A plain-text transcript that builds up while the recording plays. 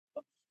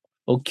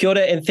Well, kia ora,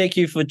 and thank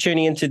you for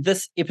tuning into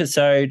this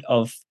episode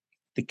of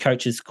the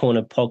Coach's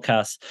Corner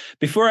podcast.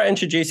 Before I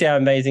introduce our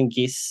amazing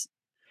guests,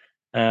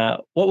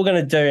 what we're going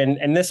to do,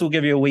 and this will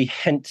give you a wee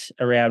hint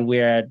around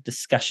where our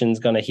discussion's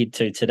going to head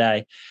to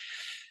today.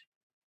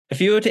 If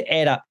you were to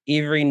add up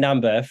every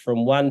number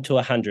from 1 to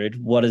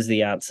 100, what is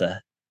the answer?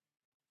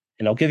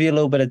 And I'll give you a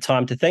little bit of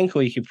time to think,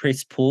 or you can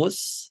press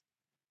pause.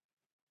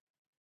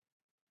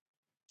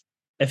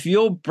 If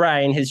your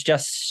brain has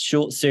just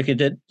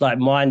short-circuited, like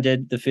mine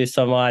did the first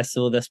time I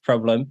saw this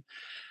problem,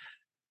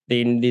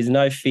 then there's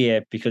no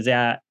fear, because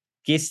our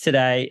guest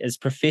today is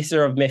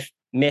Professor of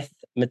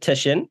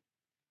Mathematician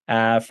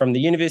from the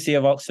University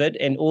of Oxford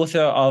and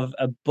author of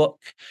a book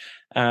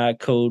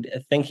called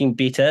Thinking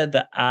Better,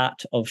 The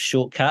Art of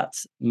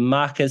Shortcuts,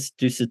 Marcus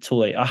du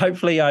Sautoy.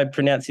 Hopefully I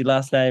pronounced your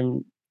last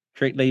name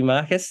correctly,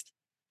 Marcus.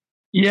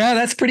 Yeah,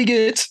 that's pretty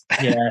good.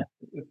 Yeah.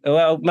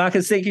 Well,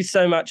 Marcus, thank you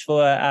so much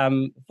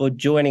for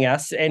joining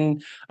us.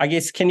 And I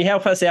guess, can you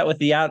help us out with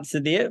the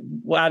answer there?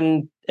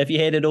 One, if you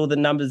added all the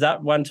numbers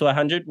up, 1 to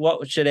 100,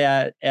 what should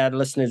our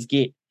listeners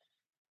get?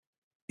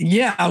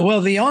 Yeah, well,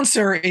 the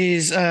answer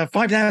is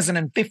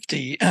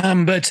 5,050.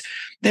 But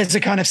there's a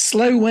kind of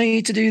slow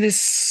way to do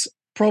this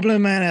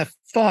problem and a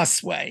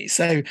fast way.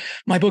 So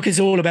my book is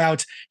all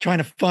about trying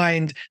to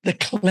find the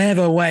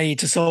clever way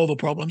to solve a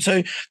problem.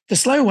 So the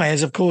slow way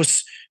is, of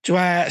course,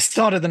 to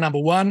start at the number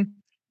 1,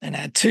 then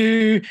add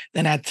 2,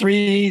 then add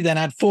 3, then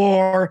add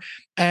 4.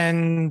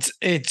 And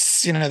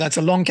it's, that's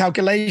a long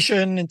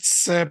calculation.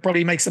 It's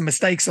probably make some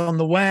mistakes on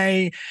the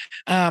way.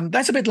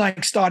 That's a bit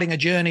like starting a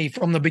journey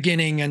from the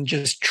beginning and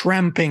just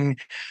tramping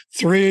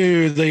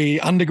through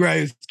the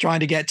undergrowth, trying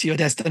to get to your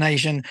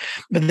destination.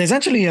 But there's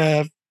actually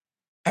a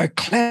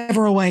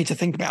cleverer way to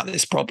think about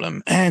this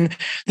problem. And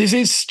this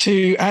is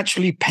to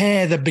actually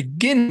pair the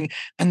beginning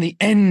and the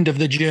end of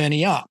the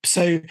journey up.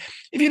 So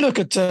if you look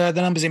at the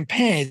numbers in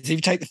pairs, if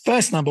you take the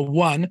first number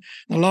 1,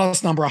 the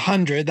last number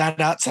 100, that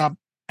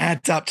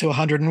adds up to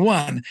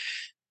 101.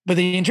 But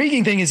the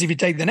intriguing thing is if you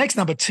take the next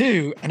number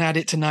 2 and add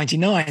it to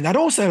 99, that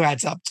also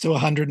adds up to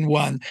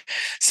 101.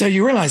 So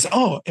you realize,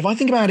 if I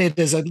think about it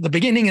as the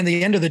beginning and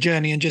the end of the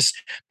journey and just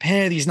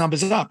pair these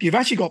numbers up, you've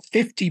actually got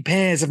 50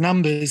 pairs of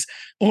numbers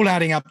all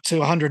adding up to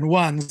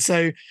 101.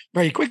 So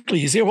very quickly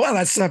you see, well,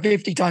 that's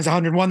 50 times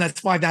 101,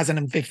 that's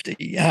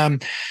 5,050.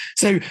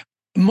 So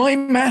my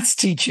maths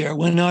teacher,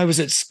 when I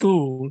was at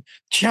school,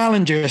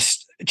 challenged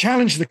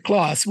the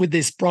class with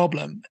this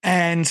problem.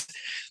 And,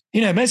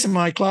 most of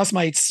my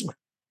classmates,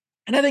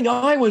 and I think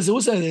I was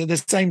also at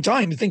the same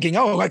time thinking,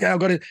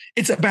 okay,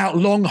 it's about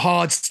long,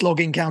 hard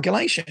slogging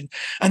calculation.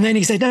 And then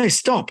he said, no,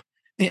 stop.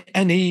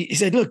 And he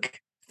said, look,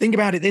 think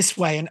about it this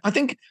way. And I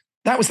think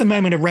that was the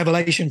moment of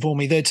revelation for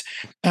me that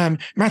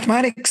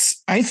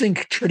mathematics, I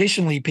think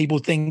traditionally people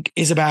think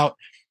is about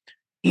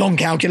long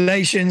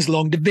calculations,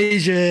 long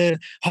division,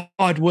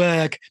 hard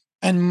work.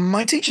 And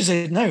my teacher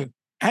said, no,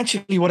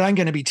 actually what I'm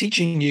going to be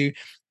teaching you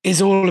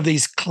is all of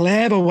these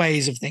clever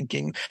ways of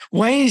thinking,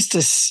 ways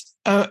to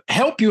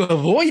help you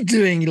avoid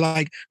doing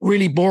like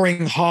really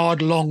boring,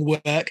 hard, long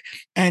work,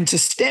 and to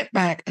step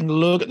back and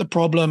look at the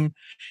problem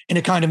in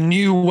a kind of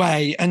new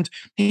way. And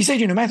he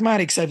said,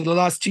 mathematics over the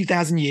last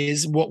 2,000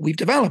 years, what we've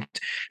developed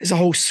is a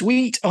whole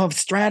suite of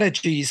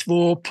strategies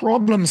for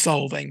problem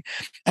solving.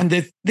 And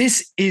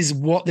this is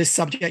what this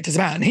subject is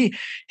about. And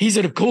he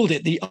sort of called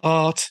it the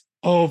art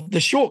of the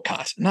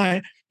shortcut.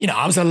 Now,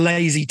 I was a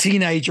lazy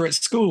teenager at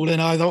school and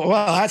I thought,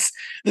 well, that's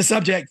the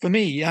subject for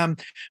me.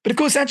 But of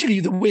course, actually,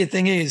 the weird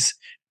thing is,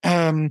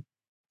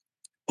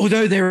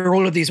 although there are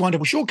all of these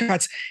wonderful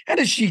shortcuts, it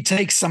actually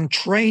takes some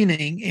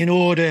training in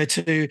order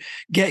to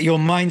get your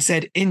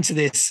mindset into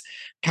this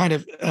kind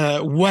of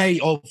way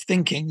of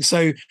thinking.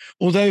 So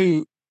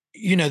although,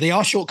 they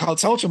are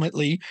shortcuts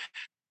ultimately,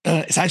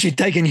 it's actually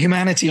taken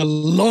humanity a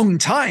long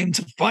time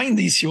to find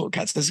these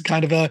shortcuts. There's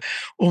kind of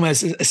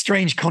almost a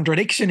strange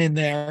contradiction in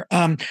there.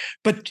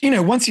 But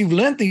once you've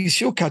learned these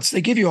shortcuts, they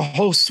give you a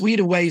whole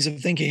suite of ways of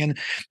thinking. And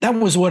that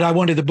was what I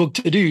wanted the book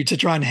to do, to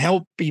try and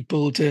help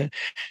people to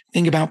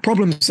think about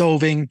problem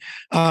solving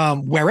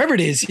wherever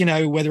it is,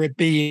 whether it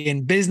be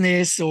in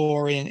business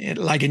or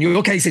like in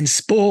your case, in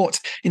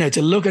sport,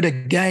 to look at a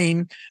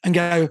game and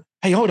go,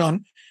 hey, hold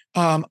on.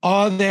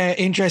 Are there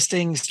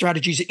interesting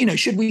strategies?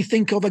 Should we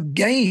think of a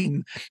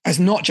game as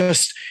not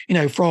just,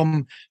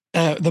 from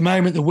the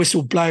moment the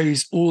whistle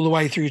blows all the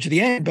way through to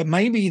the end, but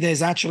maybe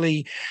there's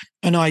actually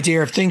an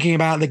idea of thinking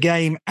about the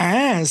game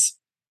as,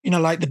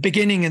 like the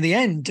beginning and the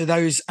end. Do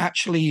those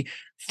actually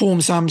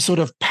form some sort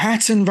of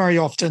pattern very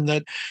often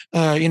that,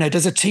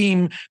 does a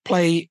team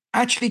play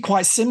actually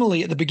quite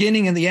similarly at the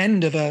beginning and the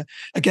end of a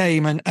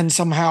game, and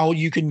somehow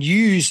you can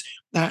use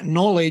that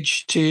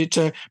knowledge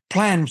to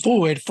plan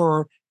forward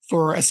for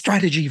a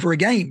strategy for a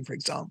game, for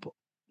example.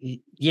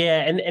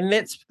 Yeah, and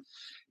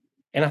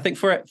I think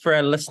for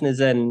our listeners,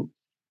 and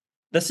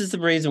this is the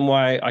reason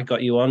why I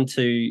got you on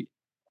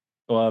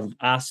or I've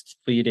asked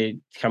for you to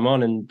come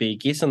on and be a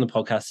guest on the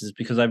podcast, is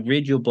because I've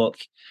read your book,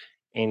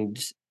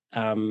 and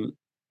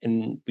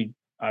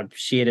I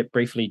shared it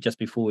briefly just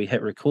before we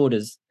hit record,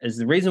 is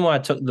the reason why I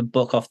took the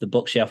book off the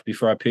bookshelf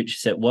before I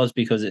purchased it was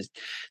because it's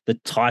the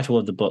title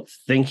of the book,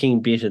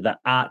 Thinking Better, the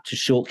Art to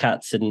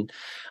Shortcuts. And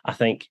I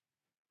think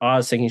I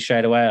was thinking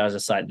straight away, I was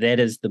just like, that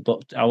is the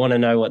book. I want to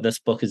know what this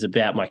book is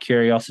about. My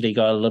curiosity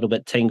got a little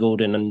bit tingled,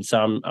 and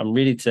so I'm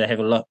ready to have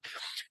a look.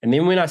 And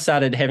then when I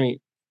started having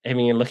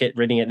a look at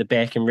reading at the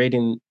back and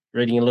reading a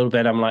little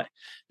bit, I'm like,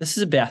 this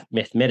is about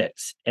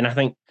mathematics. And I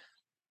think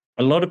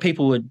a lot of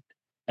people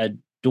are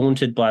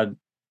daunted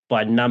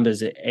by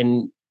numbers,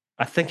 and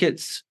I think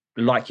it's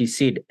like you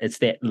said, it's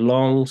that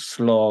long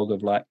slog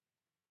of like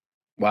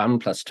 1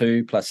 +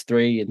 2 +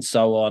 3 and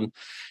so on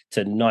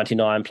to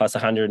 99 +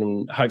 100,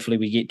 and hopefully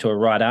we get to a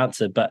right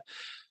answer. But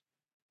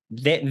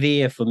that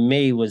there for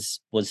me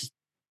was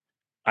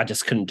I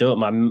just couldn't do it.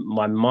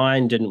 My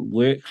mind didn't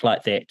work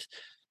like that.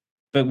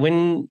 But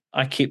when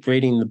I kept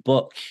reading the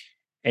book,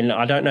 and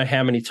I don't know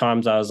how many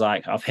times I was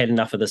like, I've had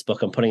enough of this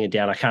book, I'm putting it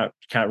down, I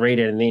can't read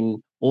it. And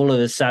then all of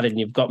a sudden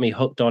you've got me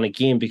hooked on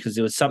again, because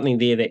there was something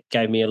there that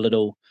gave me a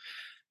little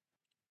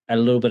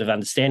bit of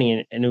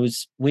understanding. And it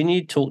was when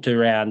you talked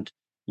around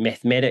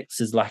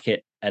mathematics is like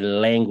a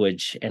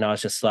language. And I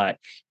was just like,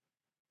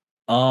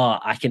 oh,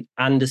 I can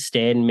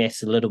understand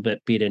maths a little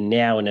bit better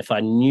now. And if I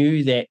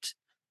knew that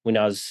when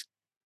I was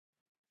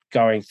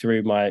going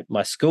through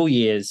my school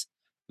years,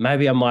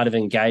 maybe I might have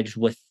engaged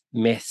with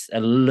maths a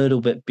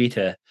little bit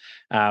better.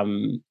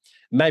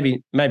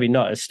 Maybe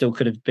not. It still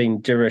could have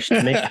been gibberish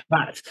to me.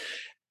 But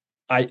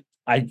I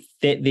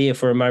that there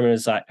for a moment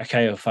was like,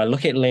 okay, if I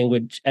look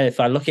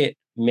at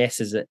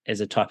maths as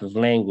a type of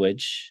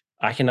language,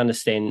 I can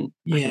understand.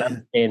 Yeah. I can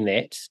understand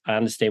that. I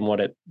understand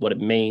what it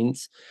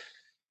means.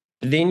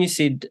 But then you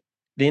said,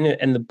 then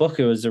in the book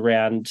it was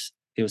around,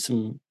 there was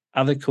some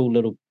other cool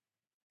little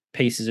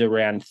pieces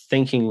around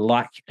thinking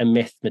like a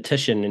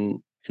mathematician.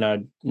 And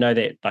I know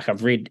that, like,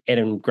 I've read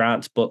Adam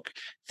Grant's book,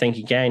 Think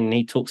Again, and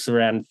he talks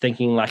around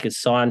thinking like a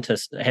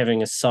scientist,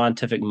 having a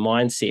scientific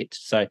mindset.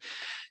 So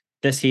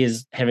this here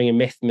is having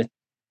a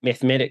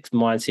mathematics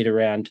mindset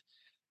around,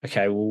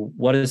 okay, well,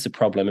 what is the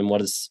problem and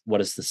what is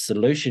the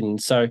solution?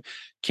 So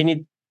can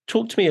you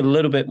talk to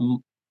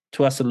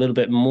us a little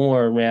bit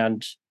more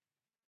around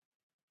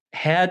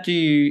how do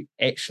you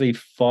actually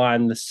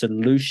find the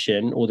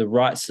solution or the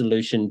right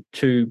solution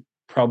to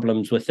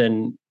problems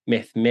within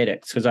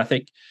mathematics? Because I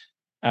think,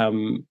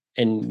 and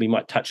we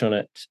might touch on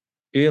it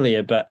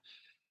earlier, but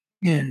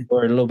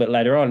or a little bit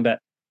later on, but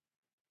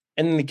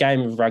in the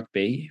game of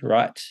rugby,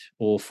 right,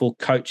 or for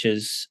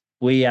coaches,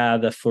 we are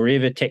the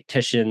forever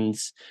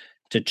tacticians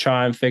to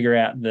try and figure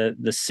out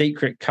the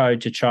secret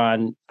code to try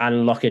and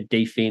unlock a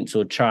defense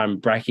or try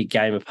and break a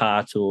game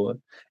apart.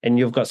 And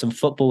you've got some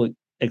football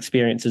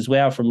experience as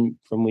well from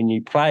when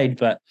you played,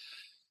 but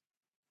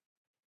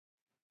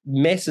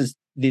maths is,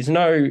 there's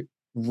no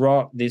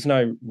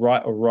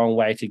right or wrong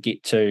way to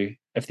get to.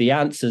 If the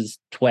answer's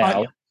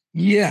 12,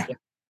 yeah.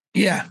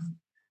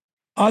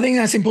 I think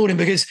that's important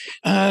because,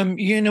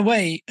 in a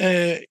way,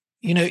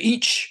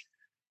 each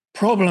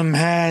problem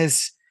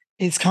has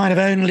its kind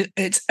of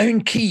its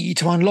own key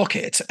to unlock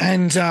it.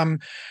 And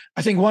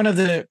I think one of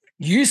the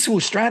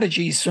useful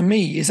strategies for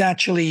me is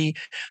actually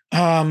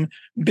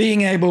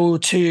being able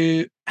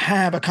to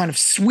have a kind of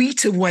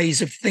suite of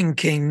ways of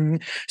thinking,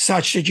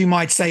 such that you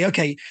might say,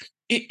 okay,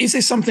 is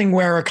this something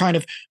where a kind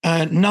of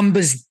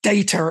numbers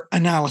data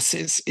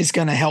analysis is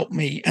going to help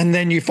me? And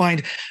then you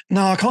find,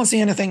 no, I can't see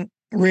anything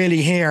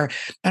really here.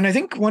 And I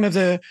think one of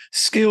the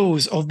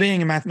skills of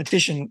being a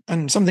mathematician,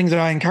 and something that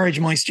I encourage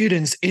my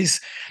students,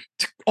 is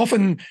to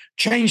often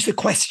change the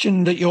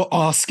question that you're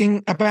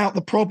asking about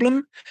the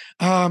problem,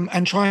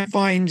 and try and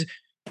find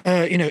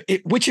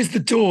which is the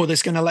door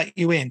that's going to let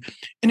you in.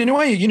 And in a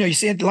way, you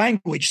said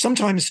language.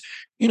 Sometimes,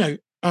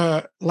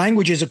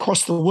 languages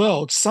across the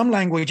world, some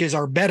languages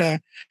are better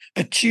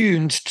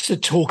attuned to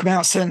talk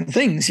about certain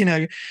things.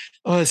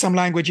 Some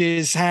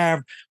languages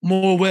have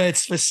more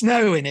words for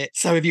snow in it.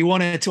 So if you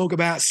want to talk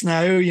about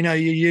snow, you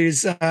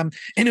use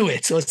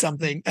Inuit or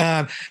something.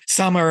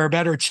 Some are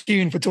better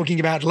attuned for talking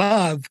about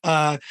love.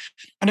 And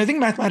I think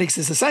mathematics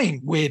is the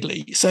same,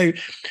 weirdly. So,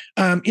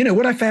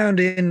 what I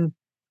found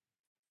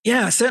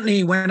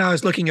certainly when I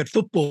was looking at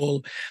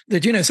football,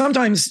 that,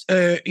 sometimes,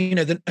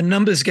 a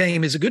numbers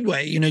game is a good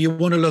way. You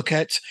want to look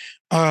at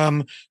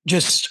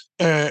just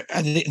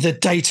the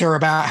data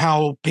about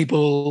how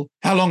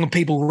long are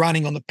people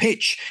running on the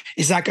pitch.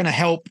 Is that going to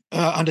help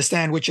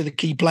understand which are the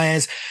key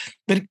players?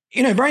 But,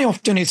 very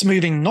often it's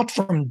moving not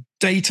from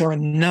data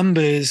and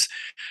numbers,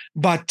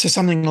 but to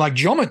something like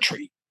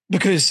geometry.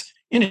 Because,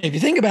 if you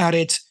think about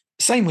it,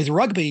 same with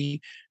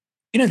rugby,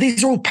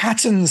 these are all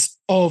patterns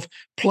of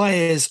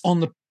players on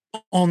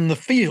the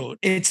field.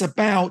 It's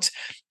about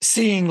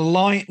seeing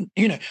line,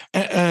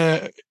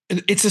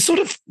 it's a sort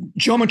of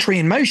geometry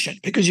in motion,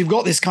 because you've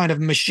got this kind of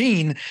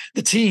machine,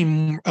 the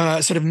team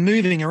sort of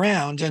moving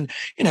around. And,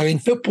 in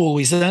football,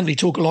 we certainly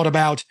talk a lot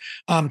about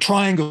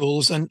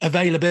triangles and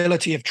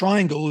availability of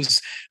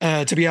triangles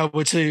to be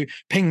able to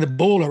ping the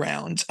ball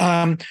around.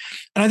 And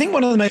I think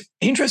one of the most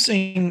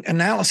interesting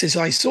analysis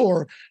I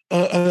saw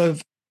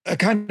of a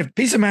kind of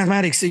piece of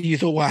mathematics that you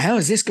thought, well, how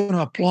is this going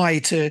to apply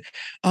to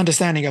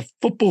understanding a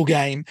football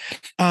game,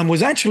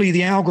 was actually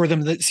the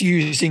algorithm that's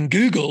used in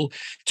Google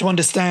to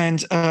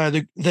understand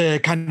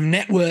the kind of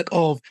network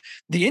of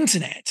the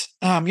internet.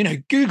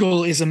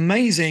 Google is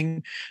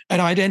amazing at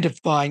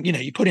identifying,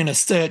 you put in a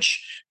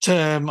search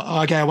term,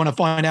 okay, I want to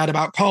find out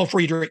about Carl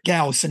Friedrich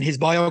Gauss and his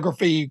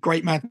biography,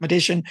 great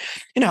mathematician,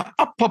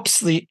 up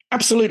pops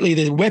absolutely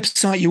the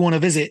website you want to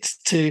visit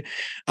to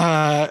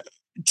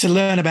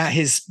learn about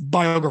his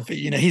biography.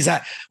 He's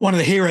one of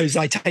the heroes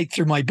I take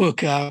through my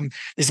book,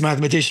 this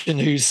mathematician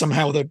who's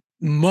somehow the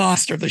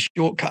master of the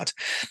shortcut.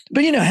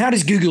 But, how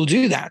does Google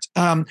do that?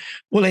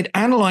 Well, it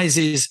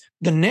analyzes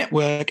the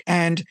network,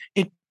 and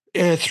it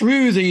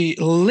through the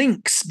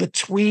links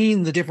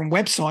between the different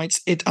websites,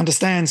 it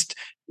understands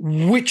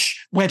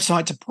which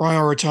website to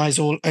prioritize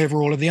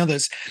over all of the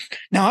others.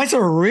 Now, I saw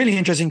a really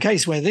interesting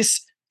case where this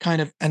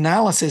kind of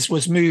analysis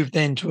was moved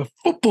then to a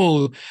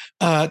football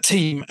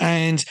team,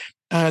 and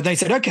they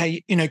said,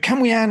 okay,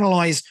 can we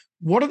analyze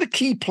what are the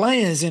key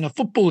players in a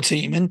football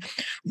team? And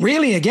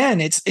really,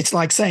 again, it's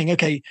like saying,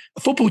 okay,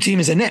 a football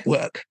team is a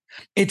network.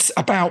 It's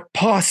about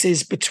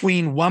passes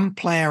between one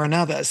player and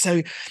another.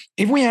 So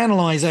if we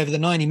analyze over the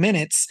 90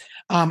 minutes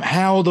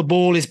how the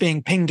ball is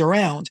being pinged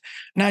around,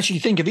 and actually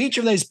think of each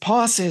of those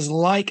passes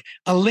like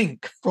a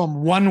link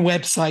from one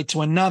website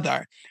to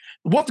another,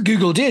 what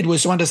Google did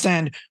was to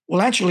understand, well,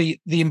 actually,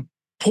 the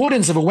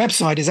importance of a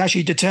website is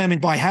actually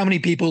determined by how many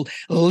people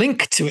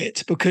link to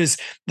it, because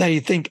they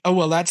think, oh,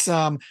 well, that's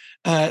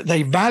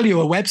they value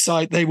a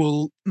website, they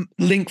will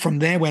link from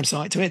their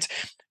website to it.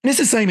 And it's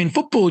the same in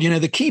football.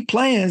 The key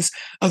players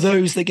are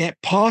those that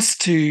get passed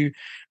to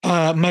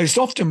most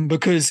often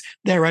because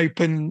they're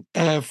open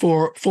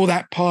for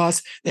that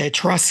pass, they're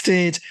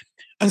trusted.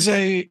 And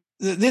so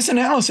this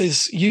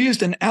analysis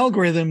used an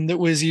algorithm that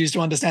was used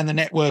to understand the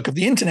network of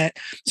the internet.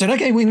 Said,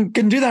 okay, we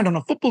can do that on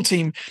a football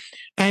team.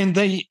 And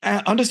they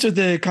understood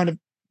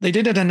they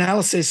did an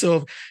analysis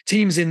of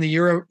teams in the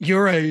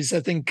Euros, I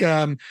think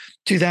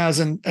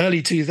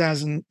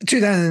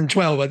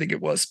 2012, I think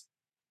it was.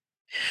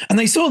 And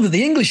they saw that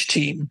the English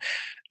team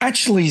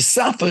actually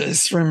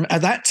suffers from,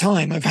 at that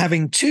time, of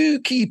having two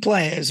key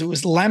players. It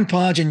was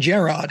Lampard and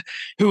Gerrard,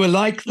 who were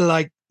like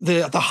the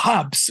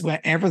hubs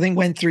where everything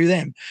went through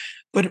them.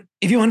 But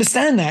if you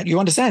understand that, you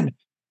understand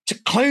to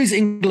close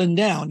England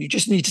down, you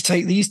just need to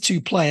take these two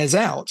players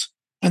out,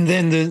 and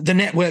then the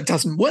network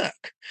doesn't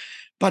work.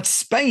 But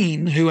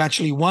Spain, who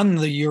actually won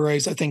the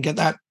Euros, I think at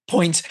that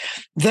point,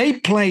 they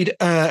played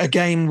a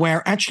game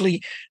where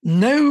actually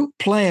no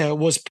player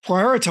was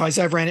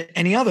prioritized over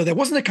any other. There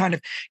wasn't a kind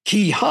of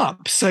key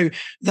hub. So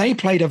they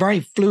played a very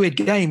fluid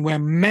game where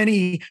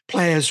many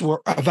players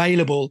were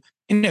available.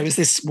 Is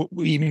this,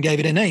 we even gave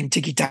it a name,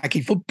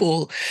 tiki-taki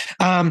football.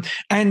 And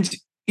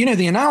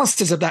the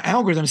analysis of that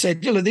algorithm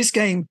said,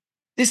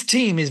 this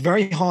team is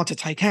very hard to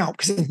take out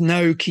because there's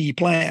no key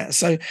player.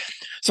 So I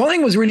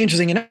think it was really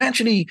interesting, and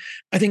actually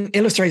I think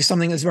illustrates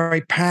something that's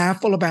very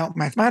powerful about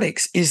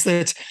mathematics, is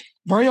that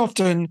very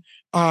often,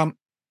 a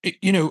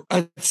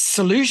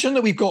solution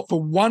that we've got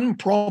for one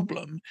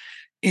problem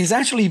is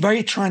actually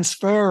very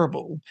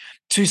transferable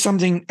to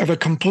something of a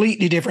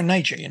completely different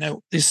nature.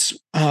 This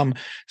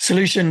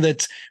solution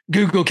that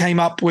Google came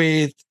up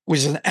with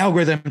was an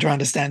algorithm to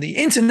understand the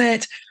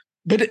internet.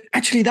 But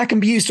actually, that can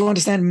be used to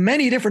understand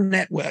many different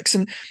networks,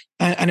 and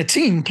a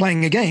team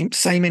playing a game.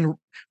 Same in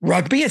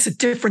rugby; it's a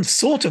different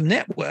sort of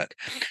network,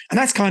 and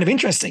that's kind of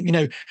interesting.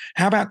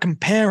 How about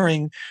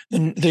comparing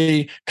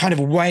the kind of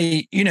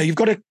way? You've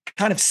got a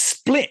kind of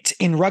split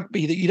in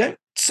rugby that you don't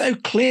so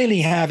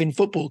clearly have in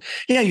football.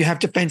 Yeah, you have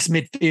defense,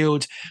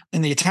 midfield,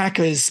 and the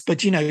attackers, but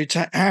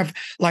to have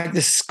like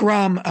the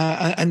scrum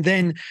and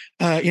then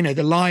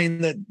the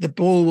line that the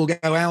ball will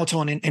go out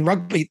on in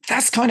rugby,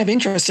 that's kind of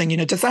interesting.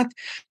 Does that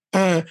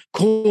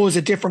cause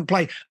a different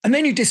play? And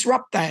then you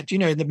disrupt that,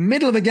 in the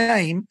middle of a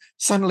game,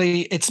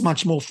 suddenly it's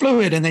much more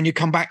fluid. And then you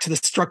come back to the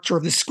structure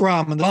of the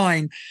scrum and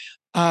line.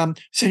 So,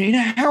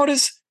 how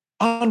does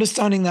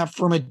understanding that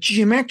from a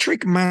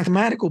geometric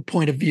mathematical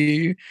point of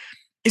view,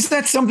 is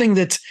that something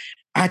that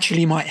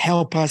actually might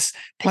help us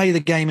play the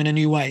game in a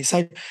new way?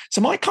 So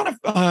my kind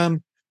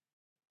of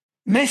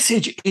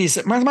message is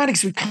that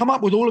mathematics, we've come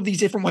up with all of these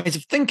different ways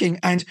of thinking,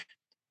 and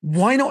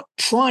why not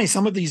try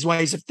some of these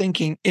ways of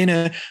thinking in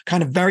a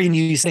kind of very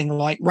new thing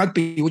like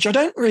rugby, which I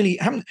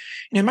I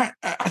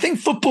think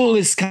football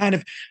has kind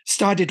of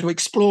started to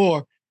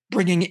explore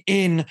bringing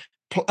in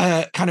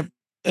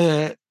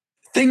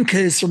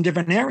thinkers from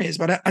different areas.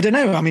 But I don't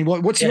know. I mean,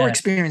 what's your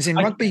experience in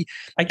rugby?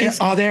 I guess,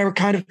 are there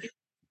kind of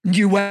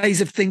new ways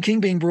of thinking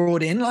being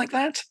brought in like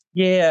that?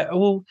 Yeah,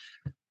 well,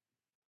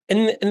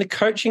 in the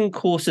coaching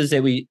courses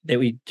that we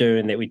do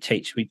and that we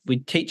teach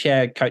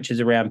our coaches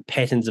around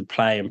patterns of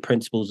play and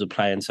principles of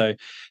play. And so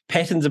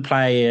patterns of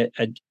play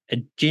are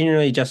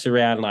generally just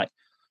around like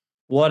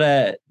what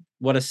are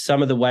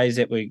some of the ways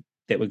that we're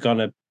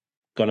gonna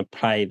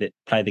play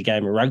the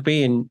game of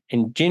rugby, and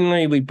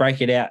generally we break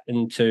it out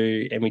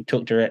into, and we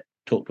talked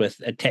talked with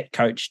attack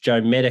coach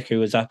Joe Maddock, who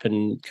was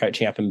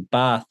coaching up in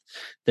Bath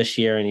this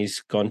year, and he's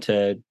gone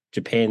to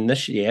Japan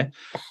this year.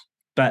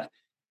 But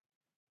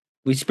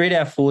we spread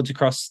our forwards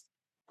across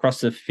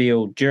the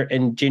field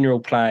in general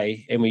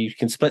play, and we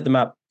can split them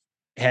up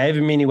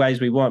however many ways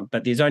we want,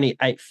 but there's only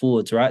 8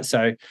 forwards, right?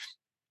 So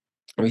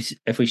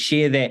if we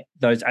share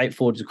those 8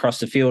 forwards across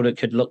the field, it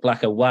could look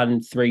like a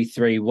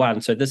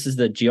 1-3-3-1. So this is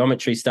the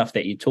geometry stuff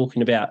that you're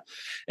talking about.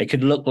 It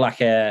could look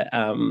like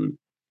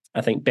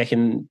I think back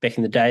in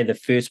the day, the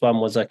first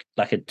one was like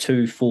a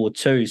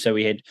 2-4-2. So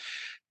we had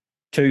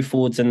 2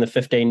 forwards in the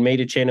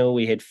 15-meter channel,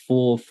 we had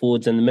 4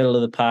 forwards in the middle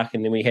of the park,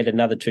 and then we had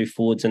another 2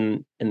 forwards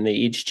in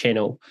the edge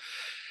channel.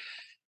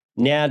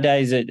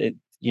 Nowadays,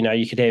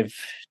 you could have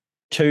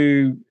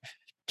 2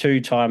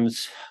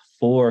 times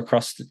 4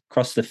 across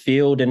the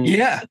field, and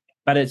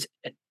but it's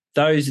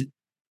those.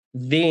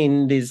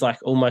 Then there's like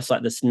almost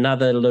like this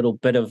another little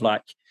bit of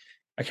like,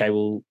 okay,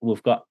 well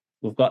we've got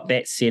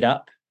that set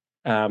up,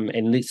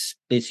 and let's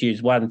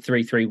use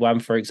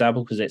 1-3-3-1 for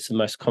example, because that's the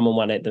most common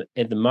one at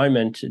the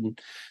moment. And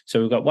so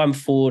we've got 1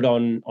 forward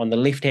on the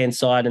left hand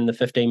side in the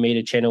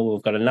 15-meter channel.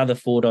 We've got another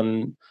forward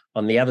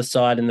on the other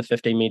side in the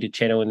 15-meter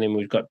channel, and then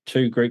we've got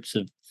 2 groups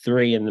of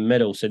 3 in the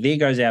middle. So there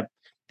goes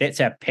that's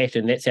our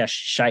pattern. That's our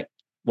shape,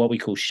 what we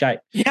call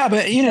shape. Yeah,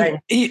 but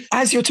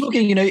as you're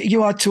talking,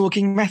 you are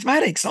talking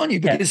mathematics, aren't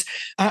you? Because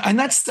and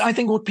that's, I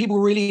think, what people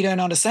really don't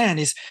understand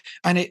is,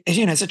 and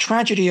it's a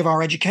tragedy of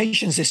our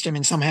education system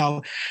in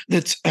somehow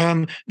that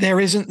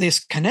there isn't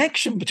this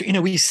connection between.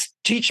 We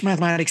teach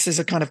mathematics as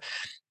a kind of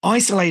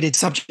isolated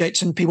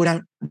subject, and people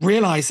don't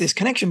realize this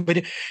connection.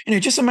 But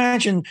just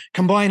imagine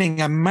combining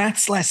a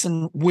maths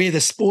lesson with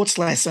a sports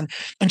lesson,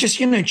 and just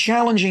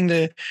challenging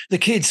the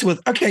kids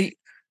with, okay,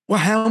 well,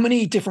 how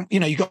many different,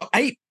 you've got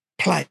 8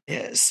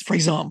 players, for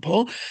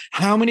example,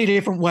 how many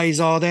different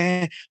ways are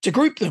there to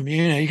group them?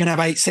 You can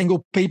have 8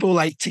 single people,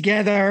 8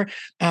 together,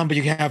 but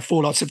you can have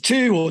 4 lots of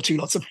 2 or 2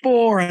 lots of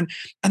 4, and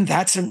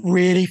that's a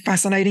really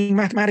fascinating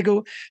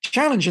mathematical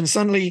challenge. And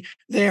suddenly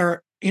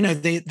they're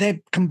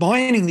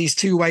combining these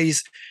 2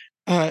 ways,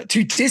 2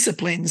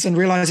 disciplines, and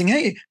realizing,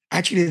 hey,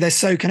 actually they're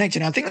so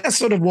connected. And I think that's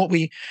sort of what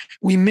we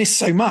miss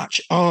so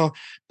much, are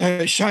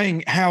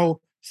showing how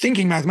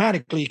thinking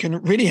mathematically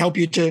can really help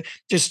you to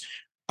just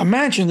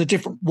imagine the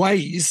different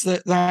ways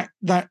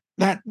that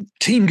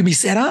team can be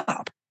set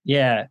up.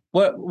 Yeah.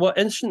 What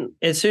instant,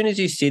 as soon as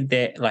you said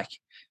that, like,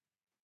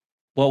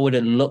 what would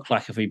it look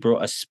like if we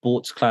brought a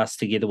sports class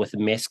together with a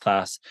maths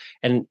class?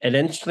 And it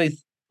instantly,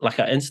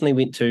 I instantly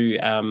went to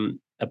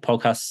a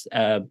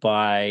podcast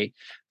by, I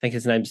think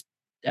his name's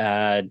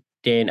Dan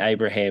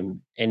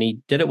Abraham, and he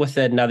did it with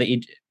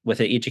with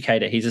an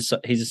educator. He's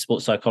a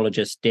sports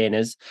psychologist, Dan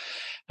is.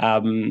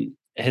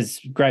 His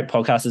great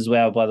podcast as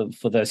well,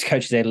 for those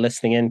coaches that are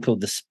listening in, called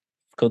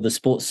the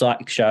Sports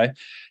Psych Show.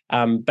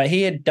 But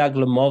he had Doug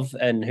Lemov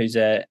in, who's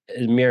an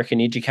American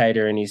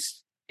educator, and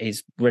he's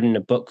written a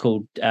book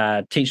called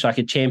Teach Like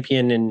a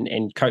Champion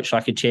and Coach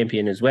Like a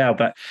Champion as well.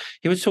 But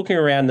he was talking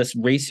around this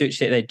research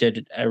that they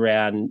did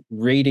around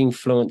reading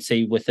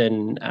fluency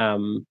within, I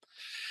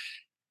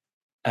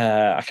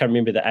can't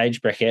remember the age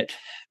bracket,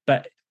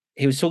 but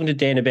he was talking to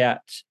Dan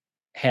about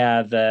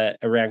how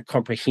around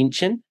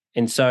comprehension.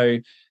 And so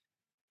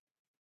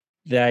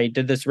they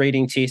did this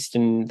reading test,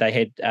 and they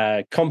had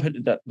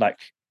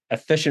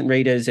efficient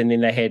readers, and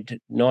then they had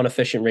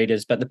non-efficient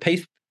readers. But the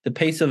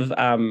piece of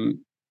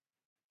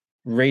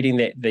reading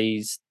that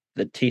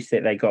the test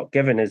that they got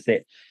given is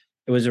that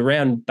it was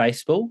around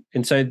baseball,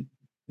 and so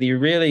the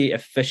really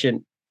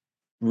efficient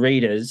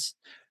readers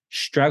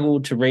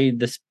struggled to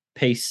read this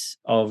piece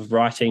of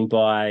writing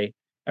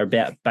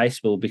about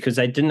baseball because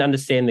they didn't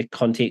understand the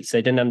context,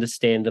 they didn't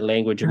understand the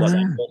language of what they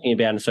were talking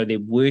about, and so their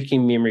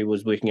working memory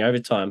was working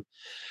overtime.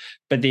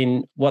 But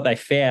then what they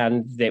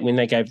found, that when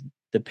they gave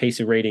the piece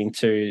of reading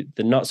to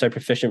the not so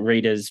proficient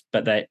readers,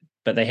 but they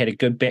had a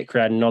good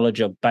background knowledge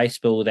of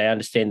baseball, they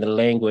understand the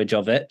language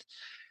of it,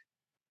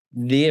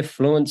 their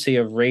fluency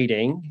of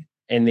reading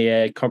and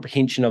their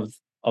comprehension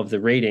of the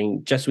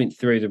reading just went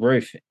through the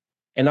roof.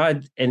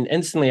 And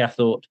instantly I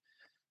thought,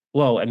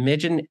 well,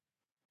 imagine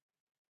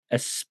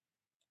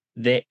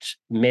that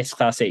maths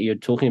class that you're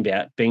talking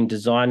about being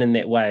designed in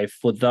that way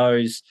for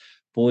those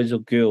boys or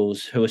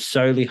girls who are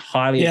solely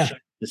highly attuned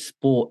to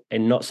sport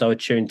and not so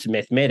attuned to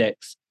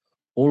mathematics.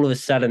 All of a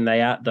sudden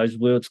those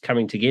worlds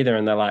coming together,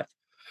 and they're like,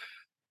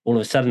 all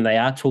of a sudden they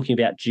are talking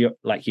about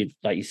like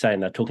you're saying,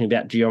 they're talking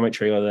about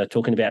geometry, or they're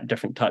talking about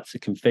different types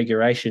of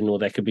configuration, or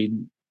they could be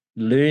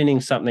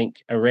learning something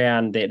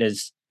around that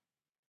is,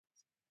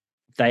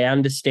 they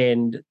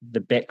understand the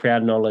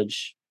background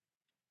knowledge,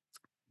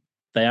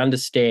 they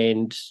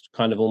understand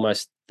kind of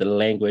almost the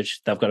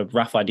language. They've got a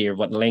rough idea of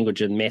what the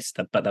language and maths,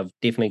 but they've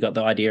definitely got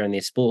the idea in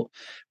their sport.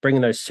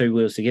 Bringing those 2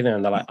 worlds together,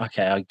 and they're like,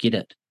 okay, I get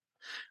it.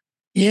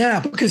 Yeah,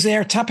 because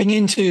they're tapping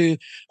into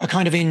a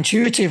kind of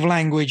intuitive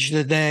language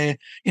that they're,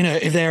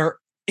 if they're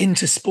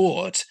into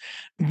sport.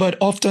 But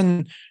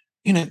often,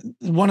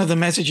 one of the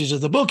messages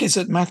of the book is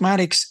that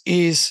mathematics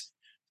is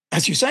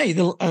as you say,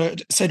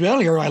 said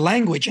earlier, a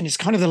language, and it's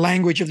kind of the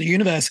language of the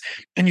universe.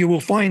 And you will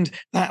find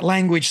that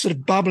language sort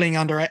of bubbling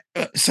under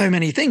so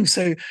many things.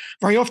 So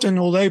very often,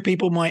 although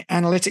people might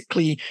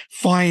analytically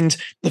find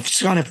the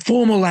kind of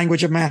formal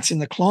language of maths in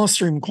the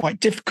classroom quite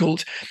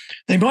difficult,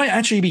 they might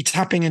actually be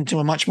tapping into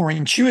a much more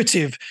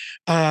intuitive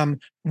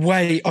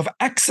way of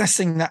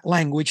accessing that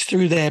language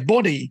through their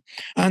body.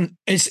 And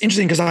it's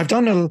interesting because I've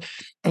done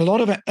a lot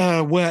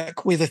of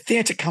work with a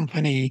theatre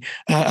company.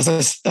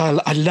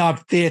 I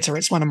love theatre;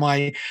 it's one of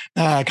my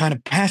kind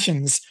of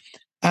passions.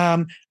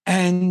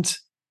 And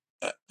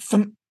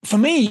for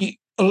me,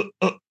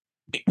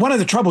 one of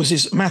the troubles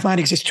is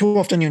mathematics is too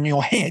often in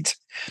your head.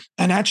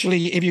 And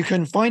actually, if you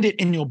can find it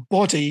in your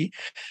body,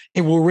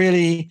 it will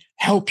really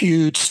help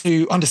you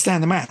to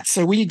understand the maths.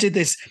 So we did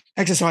this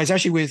exercise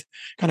actually with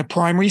kind of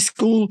primary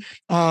school,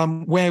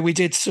 where we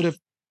did sort of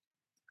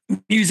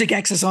music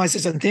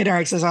exercises and theater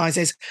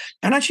exercises.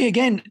 And actually,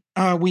 again,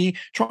 we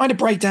try to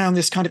break down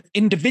this kind of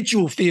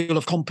individual feel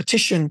of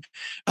competition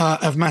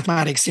of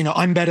mathematics.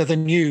 I'm better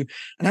than you.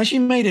 And actually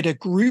made it a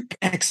group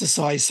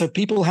exercise. So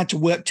people had to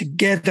work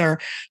together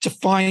to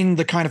find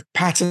the kind of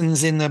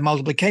patterns in the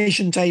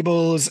multiplication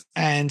tables.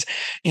 And,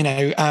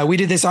 we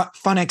did this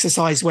fun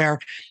exercise where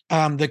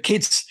the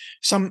kids,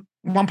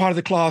 one part of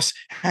the class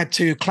had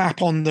to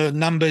clap on the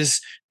numbers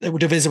that were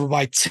divisible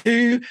by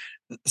 2.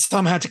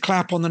 Some had to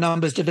clap on the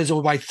numbers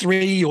divisible by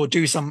 3 or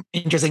do some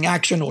interesting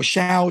action or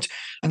shout,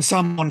 and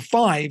some on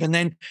 5. And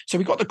then, so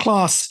we got the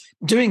class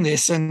doing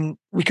this and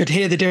we could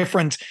hear the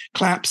different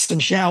claps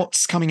and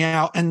shouts coming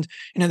out. And,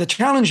 the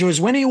challenge was,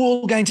 when are you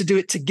all going to do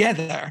it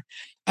together?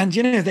 And,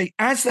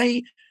 as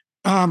they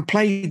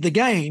played the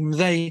game,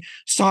 they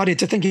started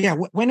to think,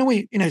 when are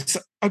we,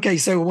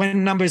 so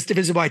when numbers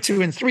divisible by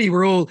 2 and 3,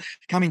 we're all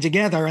coming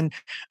together. And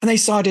they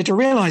started to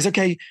realize,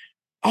 okay,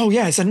 oh,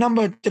 yeah, it's a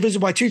number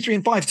divisible by 2, 3,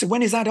 and 5. So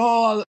when is that?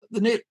 Oh,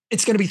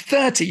 it's going to be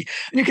 30.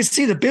 And you can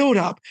see the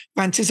build-up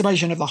of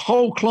anticipation of the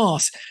whole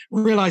class,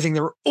 realizing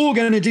they were all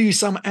going to do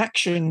some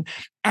action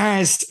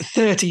as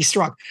 30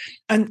 struck.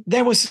 And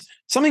there was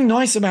something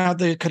nice about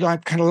the kind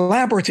of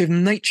collaborative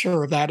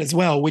nature of that as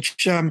well,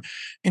 which, I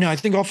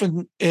think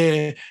often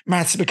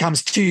maths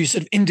becomes too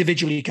sort of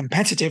individually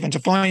competitive, and to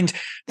find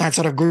that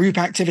sort of group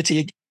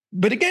activity.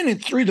 But again,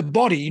 through the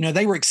body,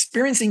 they were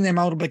experiencing their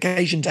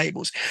multiplication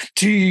tables,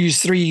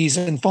 2s, 3s,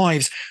 and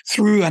 5s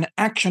through an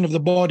action of the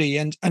body.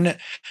 And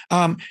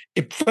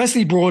it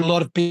firstly brought a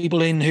lot of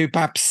people in who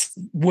perhaps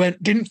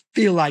didn't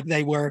feel like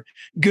they were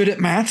good at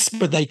maths,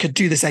 but they could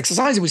do this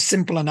exercise. It was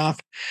simple enough.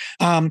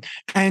 And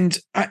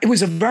it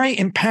was a very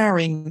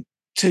empowering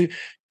to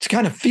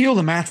kind of feel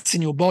the maths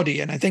in your body.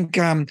 And I think,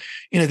 I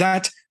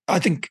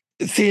think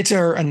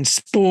theatre and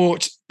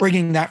sport,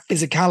 bringing that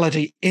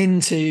physicality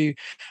into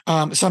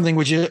something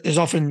which is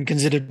often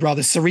considered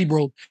rather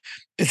cerebral,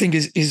 I think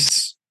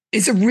is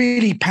a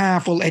really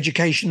powerful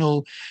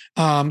educational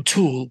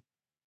tool.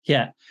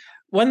 Yeah.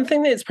 One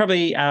thing that's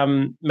probably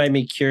made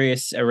me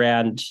curious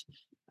around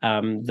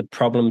the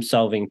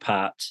problem-solving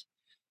part,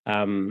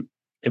 and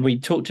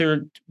we've talked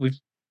to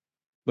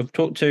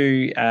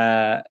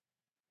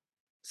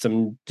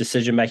some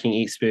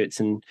decision-making experts,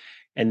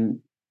 and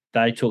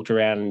they talked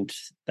around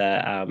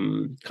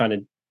the kind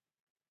of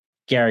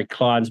Gary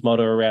Klein's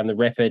model around the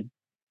rapid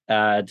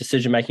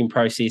decision-making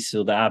process,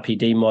 or the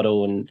RPD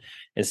model, and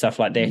stuff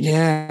like that.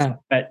 Yeah.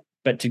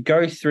 But to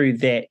go through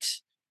that,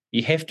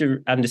 you have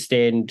to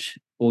understand,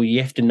 or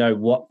you have to know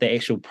what the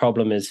actual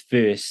problem is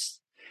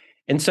first.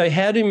 And so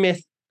how do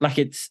math,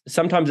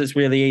 sometimes it's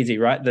really easy,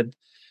 right? That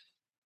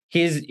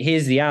here's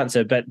the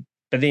answer, but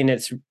then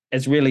it's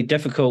really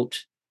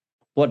difficult.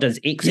 What does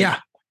X? Yeah.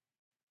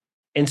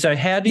 And so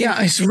how do you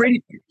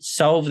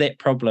solve that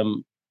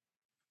problem?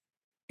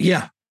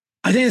 Yeah,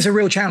 I think it's a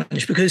real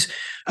challenge, because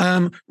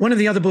one of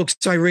the other books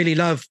I really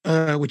love,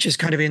 which is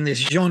kind of in this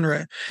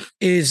genre,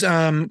 is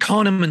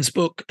Kahneman's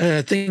book,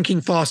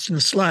 Thinking Fast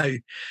and Slow.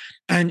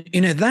 And,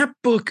 that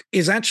book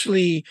is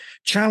actually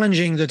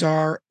challenging that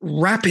our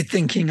rapid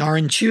thinking, our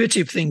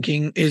intuitive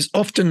thinking is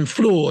often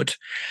flawed,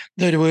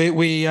 that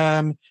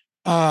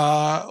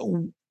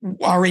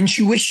our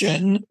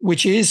intuition,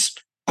 which is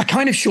a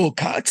kind of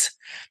shortcut,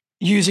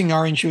 using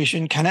our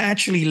intuition can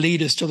actually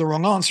lead us to the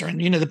wrong answer. And,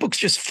 the book's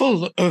just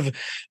full of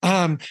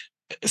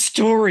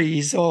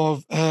stories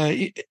of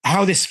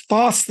how this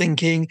fast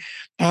thinking,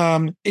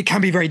 it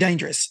can be very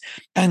dangerous.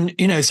 And,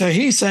 so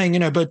he's saying,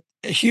 but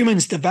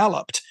humans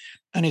developed,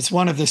 and it's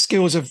one of the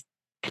skills of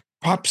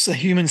perhaps the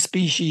human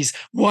species,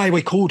 why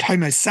we're called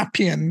Homo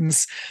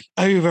sapiens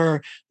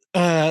over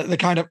the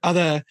kind of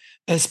other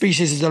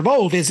species that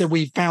evolve, is that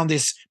we found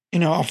this,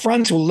 our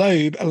frontal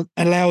lobe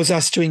allows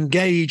us to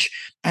engage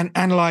and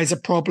analyze a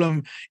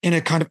problem in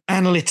a kind of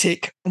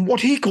analytic, and what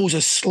he calls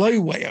a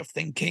slow way of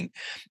thinking,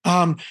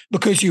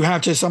 because you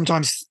have to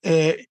sometimes,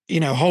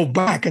 hold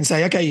back and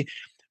say, okay,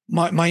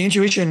 my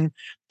intuition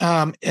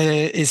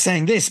is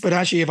saying this, but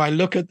actually if I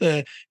look at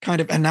the kind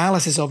of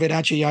analysis of it,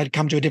 actually I'd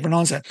come to a different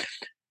answer.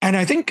 And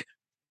I think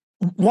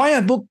why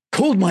I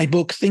called my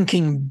book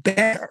Thinking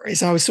Better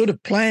is I was sort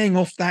of playing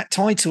off that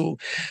title,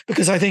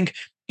 because I think,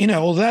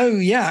 although,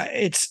 yeah,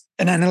 it's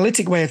an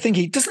analytic way of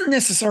thinking, it doesn't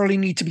necessarily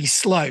need to be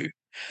slow.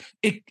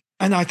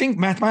 And I think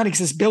mathematics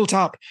has built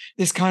up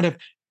this kind of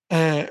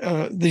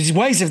these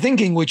ways of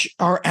thinking which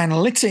are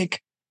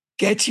analytic,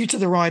 get you to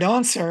the right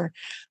answer,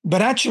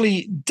 but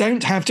actually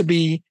don't have to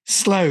be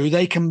slow.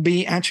 They can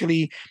be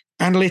actually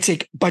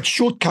analytic, but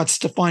shortcuts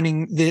to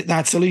finding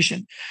that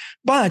solution.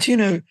 But,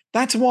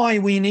 that's why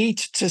we need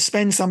to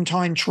spend some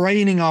time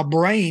training our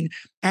brain,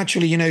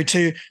 actually,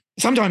 to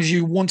sometimes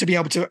you want to be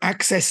able to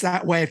access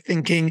that way of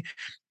thinking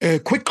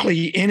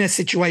quickly in a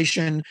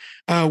situation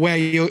where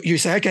you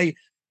say, okay,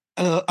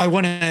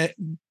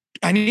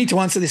 I need to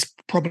answer this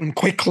problem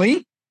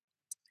quickly.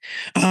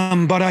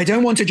 But I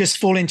don't want to just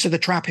fall into the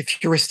trap of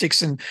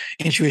heuristics and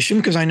intuition,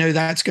 because I know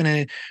that's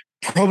going to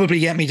probably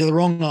get me to the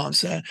wrong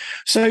answer.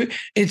 So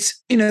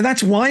it's,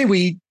 that's why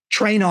we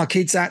train our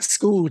kids at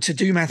school to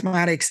do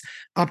mathematics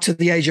up to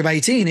the age of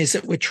 18, is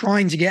that we're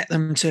trying to get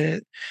them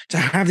to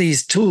have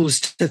these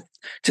tools to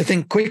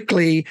think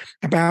quickly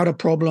about a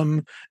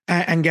problem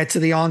and get to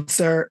the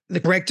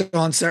correct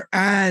answer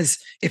as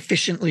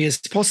efficiently as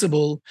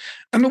possible.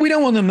 I mean, we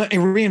don't want them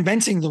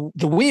reinventing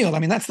the wheel. I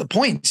mean, that's the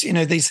point.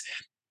 These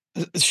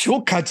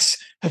shortcuts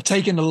have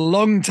taken a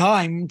long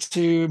time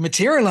to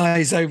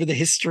materialize over the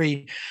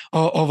history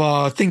of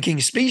our thinking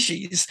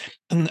species.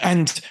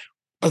 And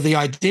the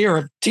idea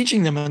of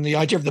teaching them, and the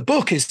idea of the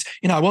book is,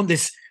 I want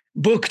this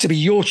book to be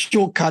your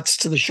shortcuts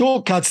to the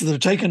shortcuts that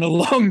have taken a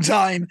long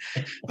time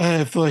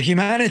for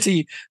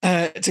humanity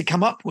to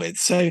come up with.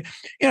 So,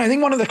 I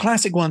think one of the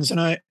classic ones,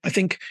 and I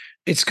think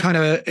it's kind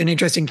of an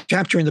interesting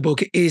chapter in the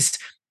book, is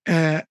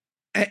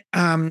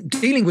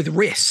dealing with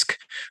risk,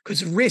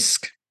 because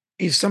risk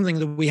is something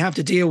that we have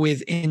to deal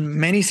with in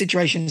many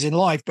situations in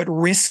life, but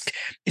risk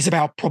is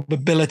about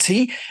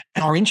probability.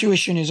 Our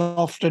intuition is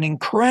often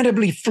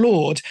incredibly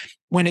flawed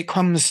when it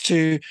comes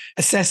to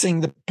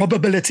assessing the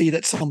probability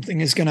that something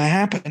is going to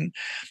happen.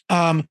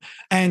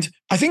 And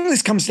I think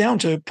this comes down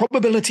to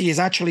probability is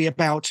actually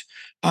about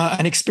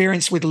an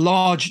experience with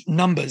large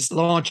numbers,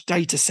 large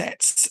data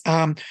sets.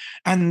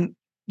 And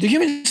the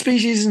human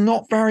species is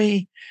not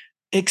very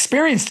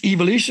experienced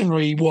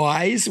evolutionary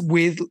wise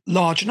with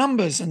large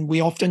numbers, and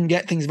we often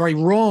get things very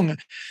wrong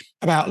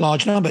about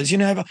large numbers.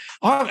 If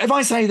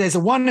I say there's a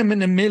 1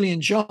 in a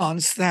million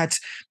chance that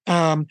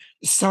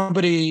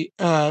somebody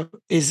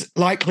is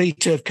likely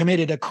to have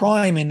committed a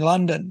crime in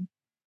London,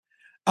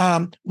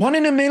 1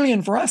 in a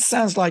million for us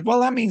sounds like, well,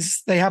 that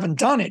means they haven't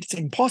done it. It's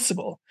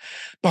impossible.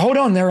 But hold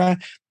on, there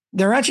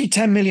are actually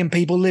 10 million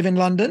people live in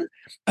London,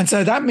 and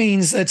so that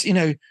means that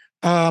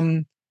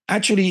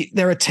actually,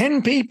 there are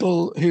 10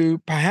 people who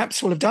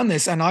perhaps will have done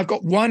this, and I've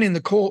got one in the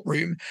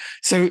courtroom.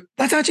 So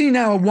that's actually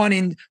now a 1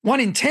 in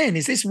 10.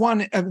 Is this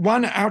one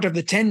out of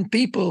the 10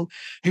 people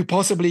who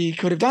possibly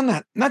could have done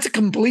that? And that's a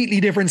completely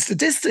different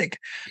statistic.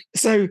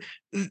 So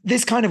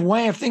this kind of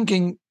way of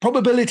thinking,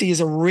 probability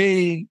is a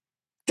really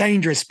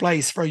dangerous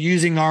place for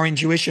using our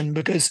intuition,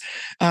 because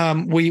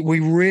we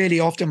really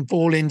often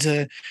fall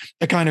into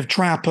a kind of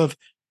trap of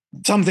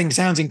something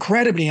sounds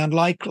incredibly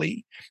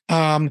unlikely,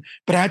 but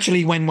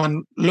actually when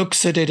one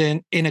looks at it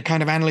in a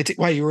kind of analytic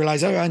way, you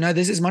realize, oh, I know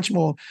this is much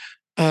more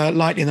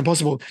likely than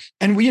possible.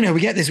 And we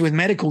get this with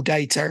medical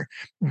data,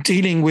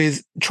 dealing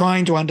with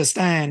trying to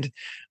understand.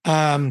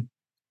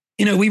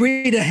 We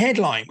read a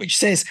headline which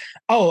says,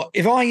 oh,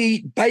 if I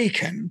eat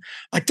bacon,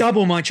 I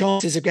double my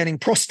chances of getting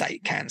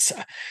prostate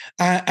cancer.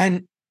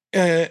 That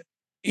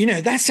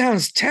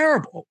sounds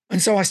terrible.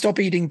 And so I stop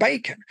eating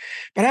bacon.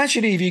 But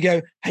actually, if you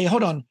go, hey,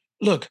 hold on,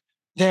 look,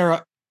 there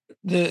are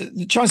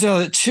the chances are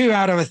that 2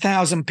 out of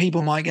 1,000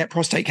 people might get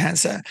prostate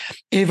cancer.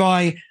 If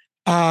I,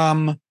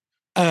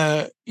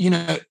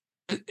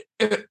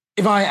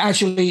 if I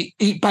actually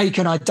eat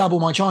bacon, I double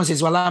my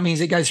chances. Well, that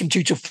means it goes from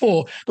 2 to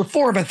 4, but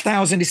 4 of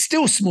 1,000 is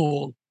still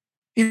small.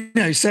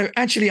 So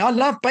actually, I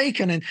love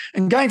bacon,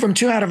 and going from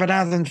 2 out of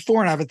 1,000 to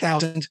 4 out of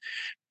 1,000.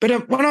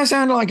 But when I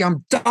sound like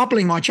I'm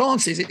doubling my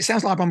chances, it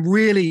sounds like I'm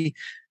really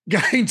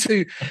going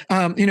to,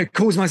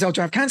 cause myself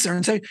to have cancer.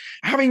 And so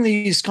having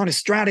these kind of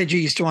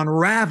strategies to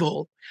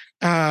unravel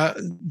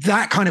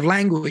that kind of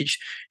language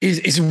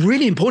is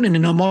really important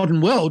in our modern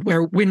world,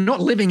 where we're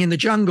not living in the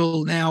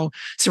jungle now,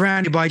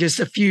 surrounded by just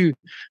a few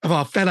of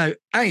our fellow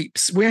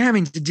apes. We're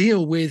having to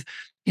deal with,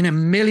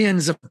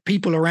 millions of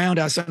people around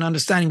us, and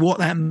understanding what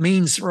that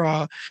means for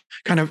our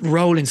kind of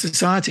role in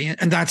society.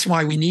 And that's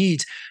why we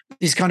need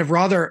these kind of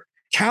rather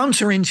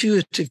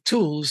counterintuitive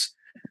tools,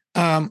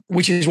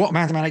 which is what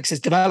mathematics has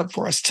developed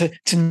for us to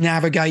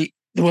navigate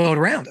the world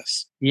around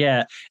us.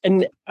 Yeah,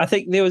 and I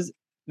think there was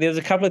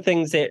a couple of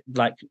things that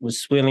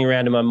was swirling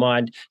around in my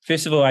mind.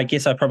 First of all, I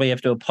guess I probably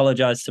have to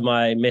apologize to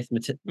my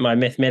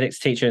mathematics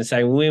teacher and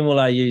saying, when will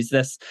I use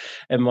this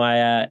in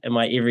my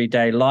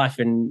everyday life?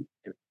 And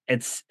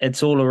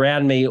it's all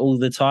around me all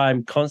the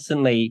time,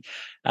 constantly,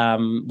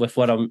 with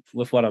what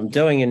I'm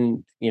doing.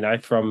 And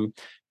from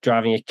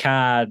driving a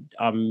car,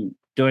 I'm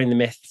doing the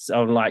maths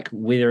on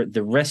whether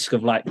the risk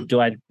of do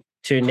I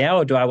turn now,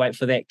 or do I wait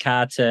for that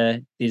car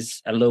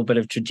there's a little bit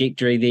of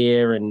trajectory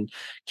there and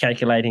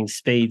calculating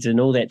speeds and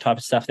all that type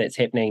of stuff that's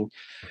happening.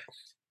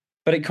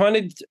 But it kind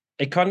of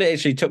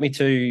actually took me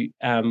to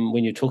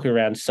when you're talking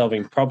around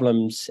solving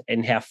problems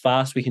and how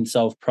fast we can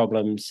solve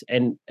problems.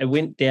 And it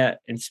went down,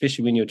 and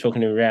especially when you're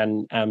talking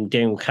around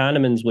Daniel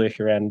Kahneman's work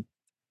around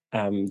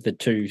the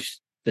two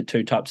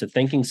types of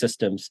thinking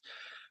systems,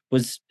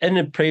 was in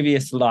a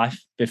previous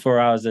life before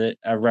I was a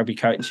rugby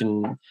coach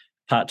and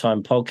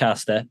part-time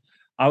podcaster,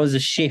 I was a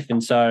chef.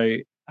 And so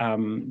as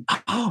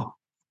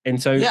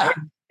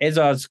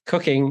I was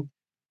cooking,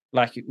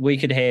 like we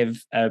could have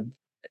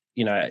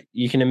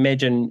you can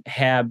imagine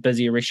how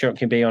busy a restaurant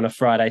can be on a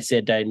Friday,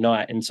 Saturday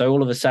night. And so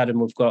all of a sudden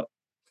we've got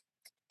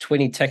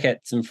 20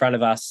 tickets in front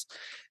of us,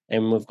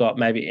 and we've got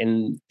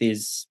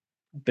there's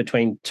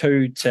between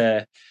 2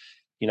 to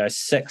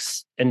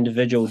 6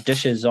 individual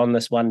dishes on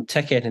this one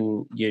ticket.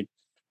 And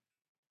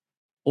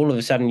all of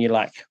a sudden you're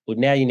like, well,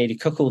 now you need to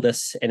cook all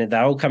this, and they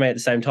all come out at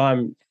the same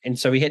time. And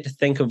so we had to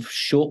think of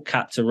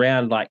shortcuts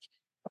around, like,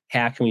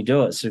 how can we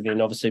do it? So then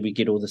obviously we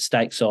get all the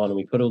steaks on, and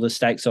we put all the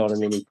steaks on,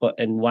 and then we put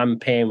in one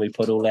pan, we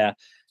put all our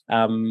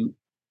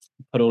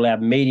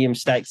medium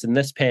steaks in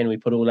this pan, we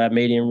put all our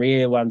medium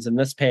rare ones in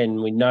this pan,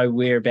 and we know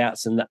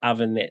whereabouts in the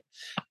oven that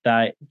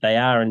they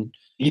are. And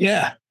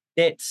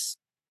that's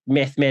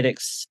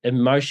mathematics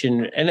in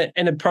motion,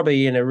 and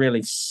probably in a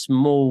really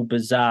small,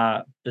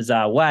 bizarre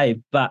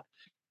way. But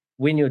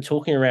when you're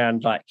talking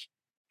around, like,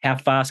 how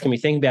fast can we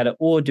think about it,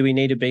 or do we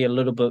need to be a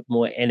little bit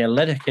more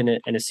analytic in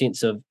a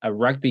sense of a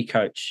rugby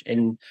coach?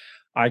 And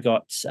I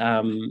got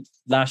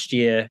last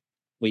year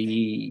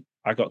I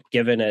got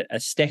given a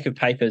stack of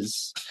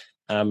papers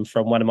from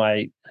one of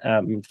my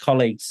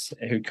colleagues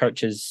who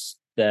coaches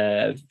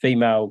the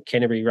female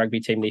Canterbury rugby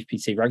team, the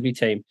FPC rugby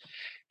team,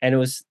 and it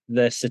was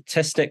the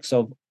statistics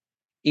of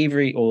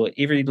every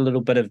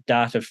little bit of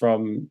data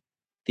from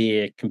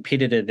their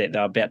competitor that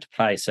they're about to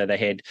play. So they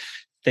had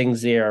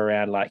things there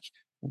around, like,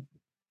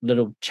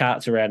 little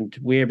charts around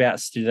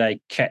whereabouts do they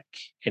kick,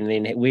 and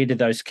then where do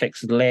those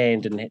kicks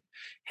land, and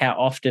how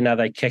often are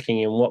they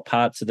kicking, and what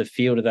parts of the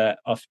field are they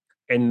off.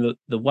 And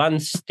the one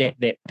stat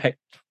that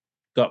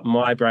got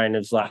my brain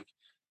is, like,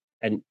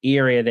 an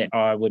area that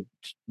I would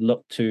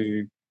look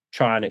to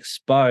try and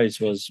expose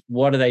was,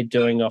 what are they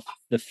doing off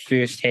the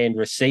first-hand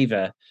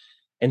receiver?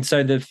 And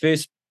so the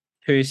first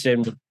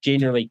person would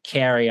generally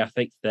carry, I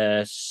think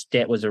the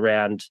stat was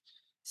around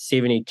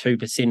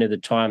 72% of the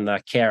time they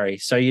carry.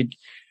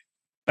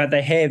 But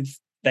they have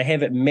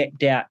it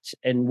mapped out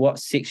in what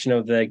section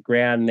of the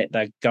ground that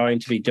they're going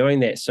to be doing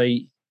that. So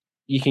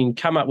you can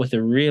come up with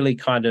a really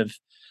kind of,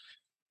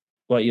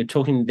 what you're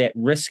talking, that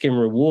risk and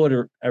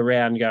reward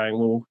around going,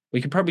 well,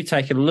 we could probably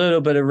take a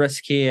little bit of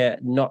risk here,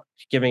 not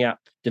giving up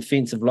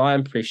defensive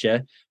line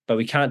pressure, but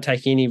we can't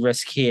take any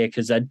risk here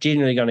because they're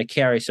generally going to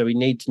carry. So we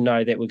need to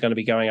know that we're going to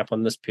be going up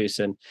on this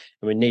person,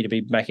 and we need to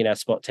be making our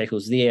spot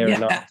tackles there.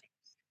 Yeah.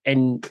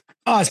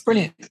 It's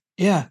brilliant.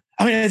 Yeah.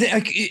 I mean,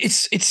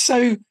 it's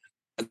so,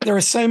 there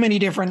are so many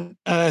different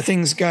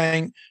things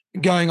going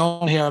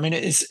on here. I mean,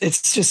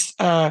 it's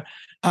just, I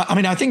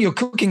mean, I think your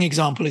cooking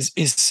example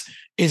is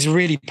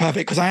really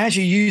perfect, because I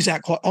actually use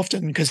that quite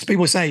often, because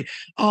people say,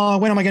 oh,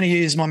 when am I going to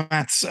use my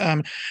maths?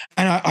 And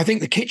I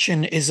think the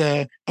kitchen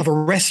of a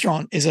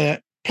restaurant is a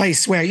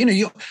place where,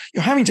 you're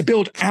having to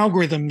build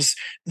algorithms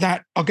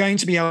that are going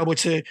to be able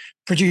to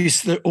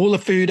produce all the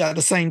food at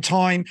the same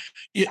time.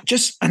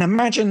 And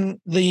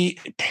imagine the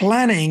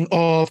planning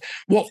of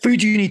what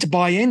food you need to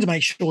buy in to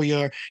make sure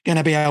you're going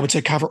to be able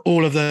to cover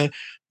all of the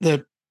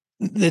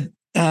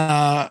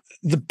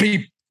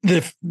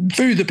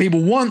food that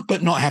people want,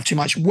 but not have too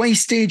much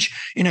wastage.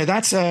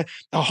 That's a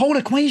whole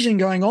equation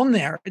going on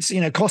there. It's,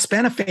 cost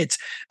benefit,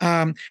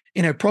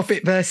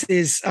 profit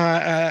versus,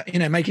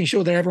 making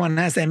sure that everyone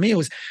has their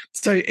meals.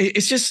 So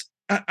it's just,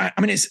 I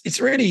mean, it's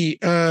really,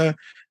 I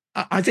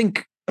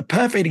think, a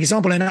perfect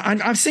example. And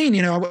I've seen,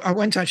 I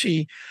went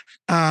actually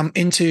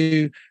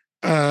into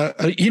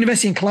a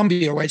university in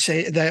Columbia, which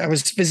I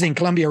was visiting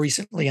Columbia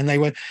recently, and they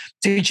were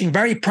teaching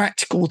very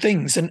practical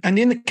things. And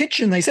in the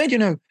kitchen, they said,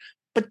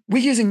 but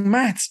we're using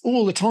maths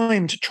all the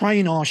time to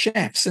train our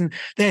chefs. And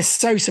they're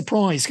so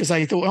surprised, because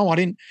they thought,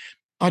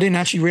 I didn't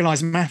actually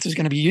realize maths was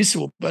going to be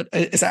useful, but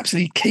it's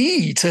absolutely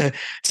key to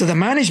the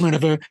management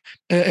of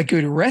a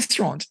good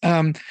restaurant.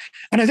 And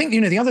I think,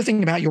 the other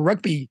thing about your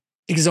rugby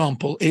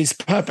example is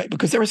perfect,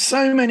 because there are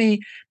so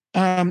many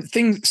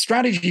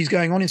strategies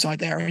going on inside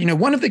there.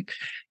 One of the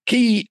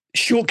key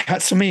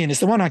shortcuts for me, and it's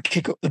the one I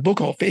kick up the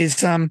book off,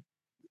 is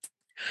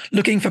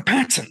looking for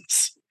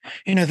patterns.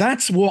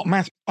 That's what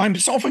math, I'm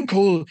often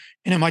called,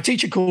 my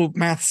teacher called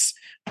maths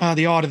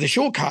the art of the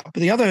shortcut. But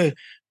the other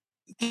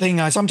thing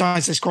I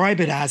sometimes describe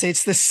it as,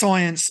 it's the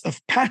science of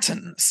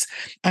patterns.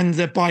 And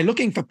that by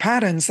looking for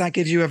patterns, that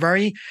gives you a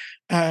very,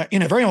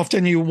 very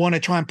often you want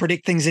to try and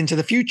predict things into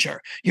the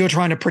future. You're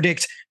trying to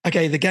predict,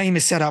 okay, the game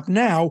is set up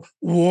now.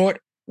 What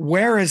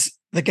where is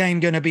the game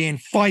going to be in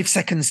 5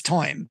 seconds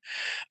time?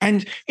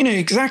 And,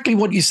 exactly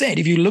what you said.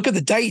 If you look at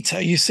the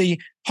data, you see,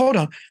 hold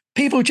on,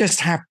 people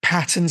just have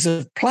patterns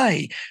of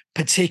play.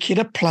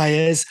 Particular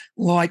players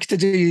like to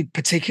do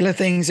particular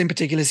things in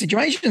particular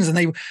situations,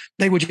 and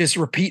they would just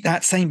repeat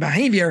that same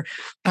behavior.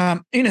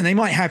 They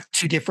might have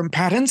 2 different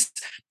patterns.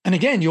 And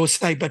again, you'll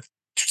say, but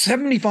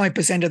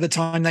 75% of the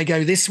time they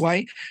go this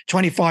way,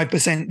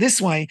 25%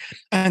 this way.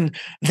 And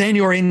then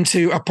you're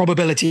into a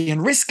probability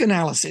and risk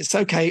analysis.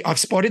 Okay, I've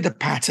spotted the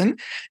pattern.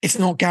 It's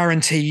not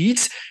guaranteed,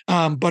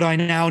 but I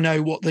now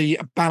know what the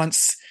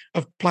balance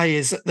of play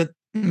is. That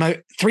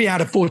 3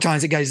 out of 4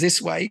 times it goes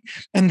this way.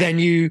 And then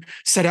you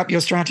set up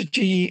your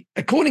strategy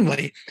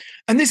accordingly.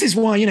 And this is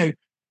why,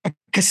 a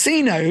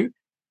casino,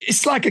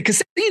 it's like a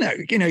casino.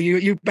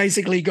 You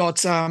basically got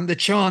the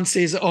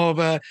chances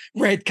of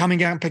red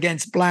coming up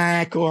against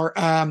black, or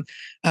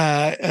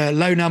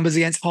low numbers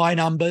against high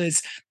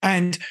numbers.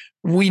 And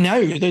we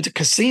know that a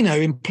casino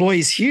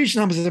employs huge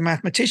numbers of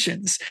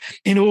mathematicians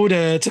in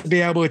order to be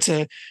able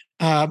to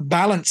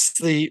balance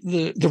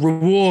the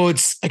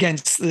rewards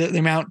against the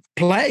amount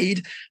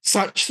played,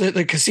 such that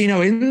the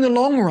casino in the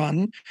long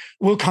run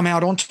will come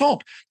out on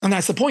top. And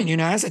that's the point,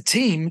 as a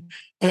team,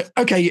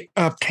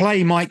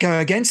 play might go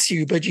against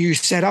you, but you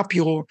set up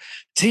your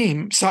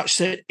team such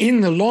that in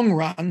the long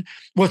run,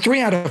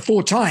 3 out of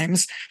 4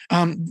 times,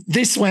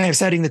 this way of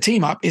setting the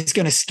team up is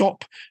going to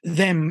stop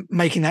them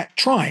making that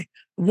try.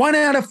 1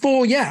 out of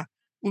 4, yeah.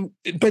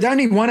 But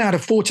only 1 out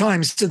of 4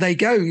 times do they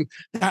go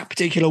that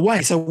particular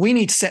way. So we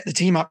need to set the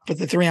team up for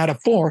the 3 out of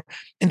 4.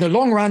 In the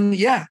long run,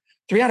 yeah,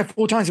 3 out of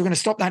 4 times we're going to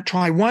stop that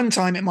try. 1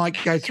 time it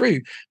might go through,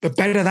 but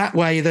better that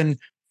way than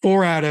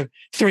 4 out of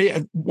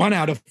 3. 1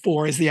 out of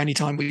 4 is the only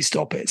time we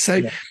stop it.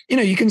 So,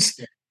 you can.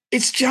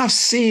 It's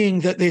just seeing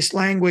that this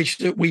language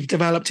that we've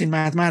developed in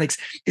mathematics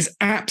is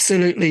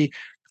absolutely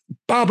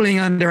bubbling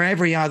under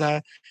every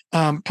other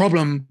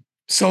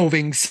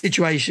problem-solving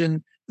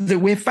situation that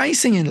we're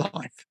facing in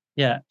life.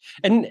 Yeah.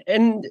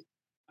 And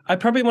I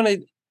probably want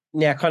to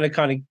now kind of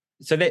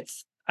so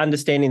that's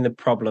understanding the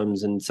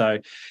problems. And so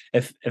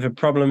if a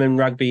problem in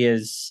rugby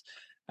is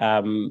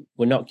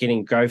we're not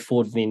getting go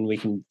forward, then we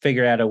can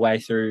figure out a way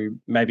through,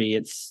 maybe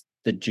it's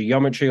the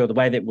geometry or the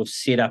way that we've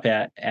set up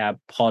our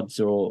pods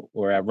or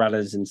our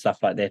runners and stuff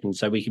like that. And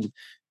so we can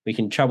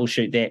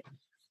troubleshoot that.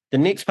 The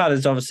next part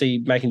is obviously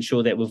making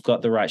sure that we've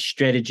got the right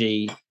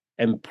strategy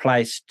in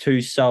place to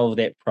solve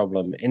that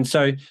problem. And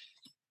so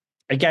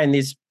again,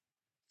 there's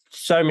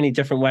so many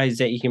different ways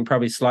that you can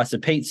probably slice a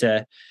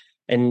pizza.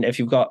 And if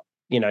you've got,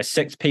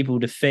 6 people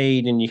to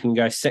feed, and you can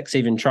go 6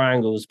 even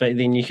triangles, but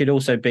then you could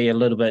also be a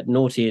little bit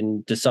naughty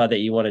and decide that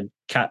you want to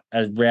cut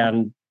a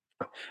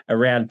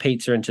round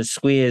pizza into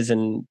squares,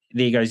 and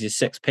there goes your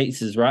 6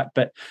 pizzas, right?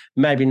 But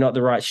maybe not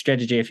the right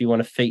strategy if you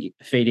want to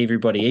feed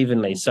everybody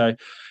evenly. So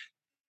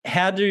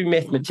how do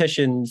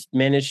mathematicians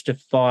manage to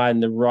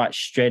find the right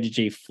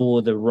strategy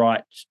for the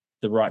right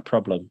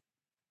problem?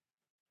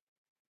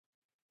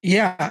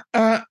 Yeah,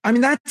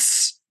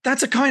 that's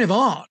a kind of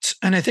art,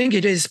 and I think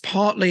it is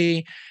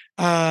partly,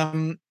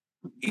 what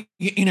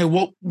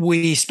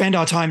we spend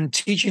our time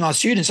teaching our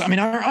students.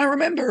 I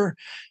remember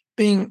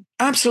being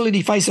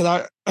absolutely faced with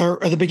that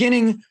at the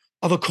beginning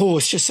of a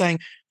course, just saying,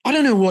 I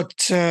don't know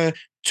what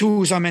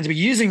tools I'm meant to be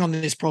using on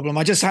this problem.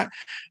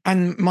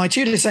 And my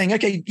tutor saying,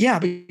 okay, yeah,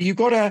 but you've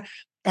got to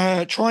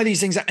try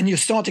these things, and you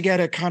start to get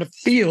a kind of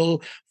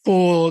feel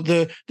for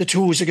the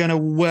tools that are going to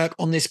work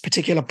on this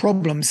particular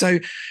problem. So,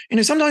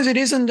 sometimes it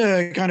isn't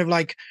a kind of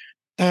like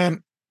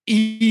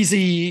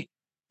easy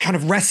kind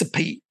of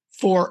recipe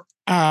for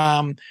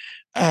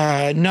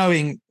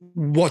knowing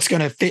what's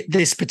going to fit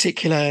this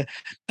particular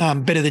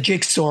bit of the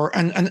jigsaw.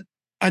 And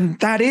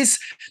that is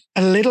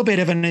a little bit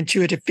of an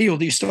intuitive feel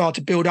that you start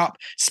to build up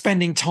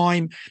spending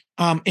time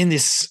in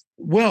this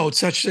world,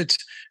 such that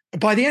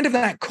by the end of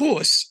that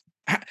course,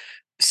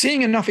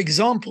 seeing enough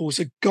examples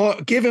have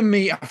given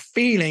me a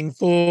feeling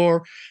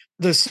for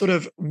the sort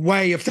of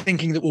way of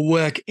thinking that will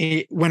work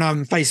when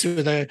I'm faced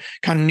with a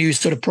kind of new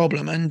sort of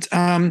problem. And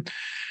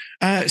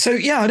so,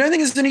 yeah, I don't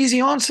think there's an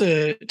easy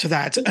answer to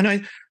that. And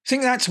I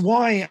think that's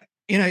why,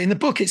 in the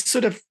book, it's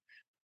sort of,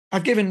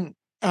 I've given,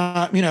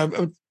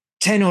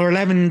 10 or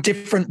 11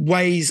 different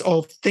ways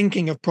of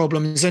thinking of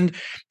problems. And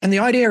the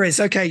idea is,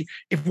 okay,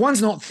 if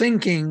one's not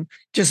thinking,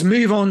 just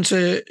move on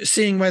to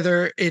seeing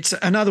whether it's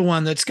another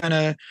one that's going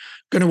to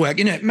work.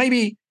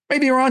 Maybe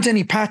there aren't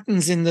any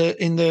patterns in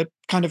the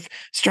kind of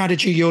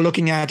strategy you're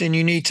looking at, and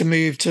you need to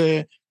move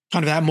to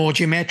kind of that more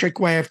geometric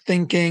way of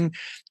thinking.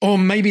 Or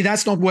maybe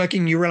that's not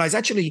working. You realize,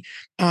 actually,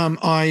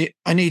 I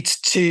need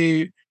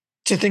to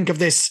think of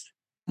this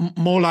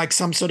more like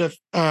some sort of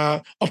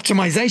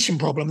optimization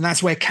problem. And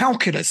that's where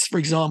calculus, for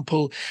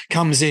example,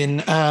 comes in.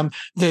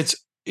 That's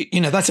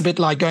a bit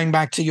like going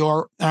back to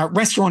your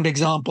restaurant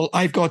example.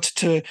 I've got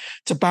to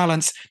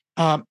balance,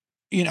 I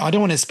don't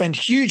want to spend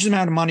huge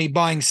amount of money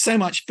buying so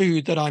much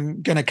food that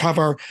I'm going to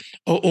cover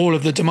all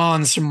of the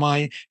demands from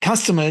my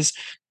customers.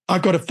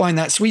 I've got to find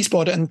that sweet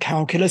spot, and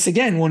calculus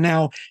again will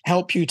now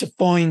help you to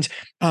find,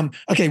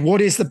 okay,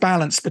 what is the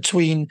balance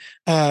between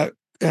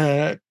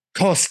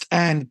cost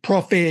and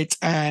profit,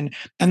 and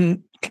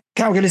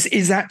calculus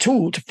is that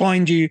tool to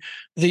find you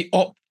the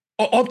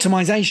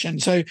optimization.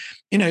 So,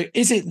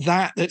 is it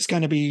that's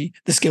going to be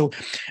the skill?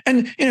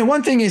 And,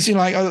 one thing is,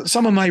 like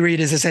some of my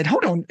readers have said,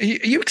 hold on, are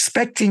you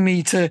expecting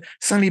me to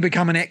suddenly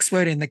become an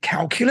expert in the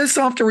calculus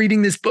after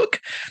reading this book?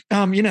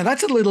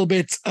 That's a little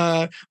bit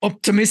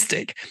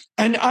optimistic.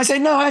 And I say,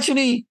 no,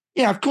 actually,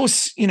 yeah, of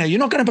course, you're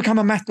not going to become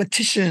a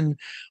mathematician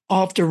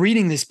after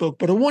reading this book.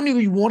 But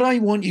what I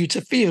want you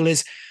to feel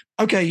is,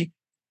 okay,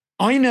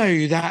 I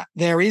know that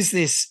there is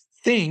this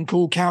thing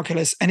called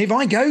calculus. And if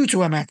I go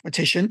to a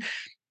mathematician,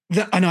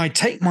 and I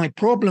take my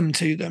problem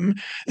to them,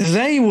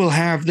 they will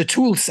have the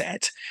tool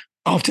set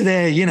after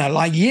their,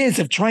 like years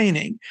of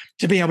training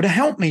to be able to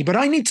help me. But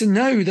I need to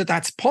know that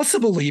that's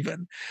possible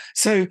even.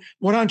 So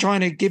what I'm trying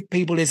to give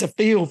people is a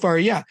feel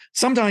for,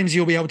 sometimes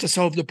you'll be able to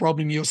solve the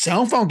problem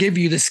yourself. I'll give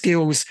you the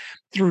skills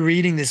through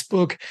reading this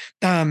book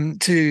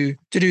to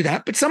do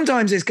that. But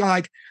sometimes it's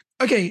like,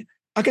 okay,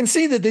 I can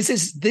see that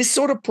this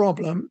sort of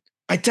problem.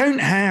 I don't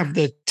have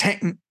the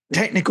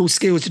technical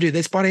skills to do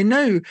this, but I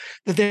know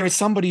that there is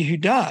somebody who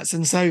does.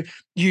 And so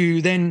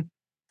you then,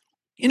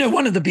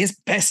 one of the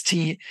best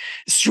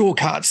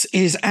shortcuts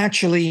is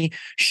actually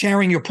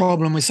sharing your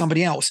problem with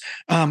somebody else,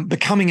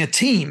 becoming a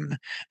team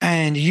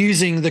and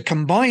using the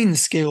combined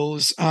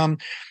skills. And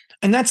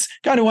that's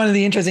kind of one of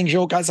the interesting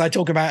shortcuts I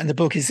talk about in the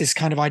book, is this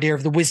kind of idea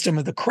of the wisdom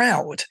of the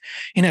crowd.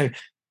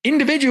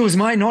 Individuals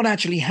might not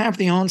actually have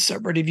the answer,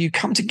 but if you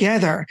come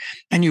together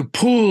and you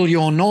pool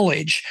your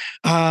knowledge,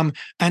 and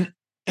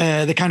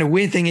the kind of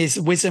weird thing is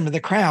wisdom of the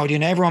crowd.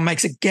 Everyone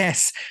makes a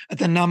guess at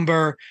the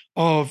number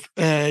of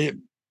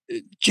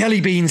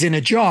jelly beans in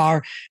a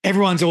jar.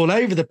 Everyone's all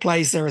over the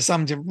place. There are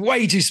some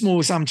way too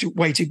small, some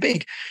way too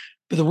big.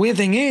 But the weird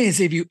thing is,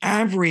 if you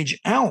average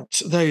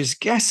out those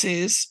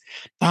guesses,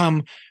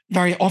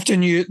 very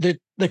often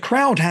the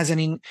crowd has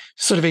an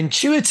sort of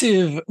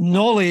intuitive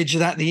knowledge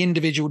that the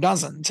individual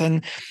doesn't.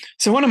 And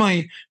so one of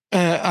my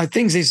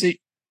things is that,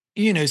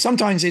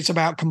 sometimes it's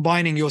about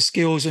combining your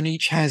skills, and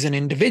each has an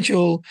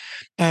individual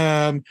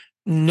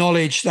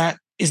knowledge that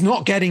is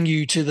not getting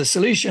you to the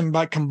solution,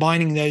 but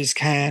combining those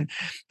can.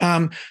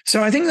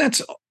 So I think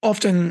that's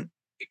often,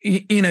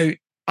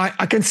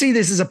 I can see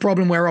this as a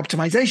problem where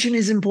optimization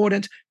is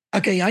important.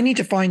 Okay, I need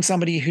to find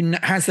somebody who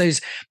has those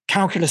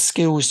calculus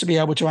skills to be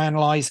able to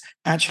analyze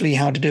actually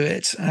how to do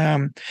it.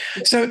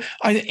 So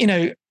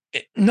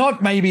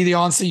not maybe the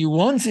answer you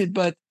wanted,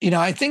 but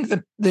I think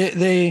that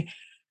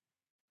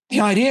the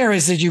idea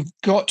is that you've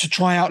got to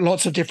try out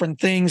lots of different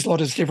things,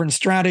 lots of different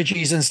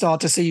strategies, and start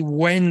to see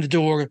when the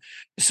door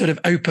sort of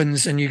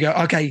opens and you go,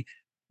 okay,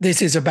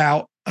 this is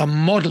about a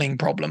modeling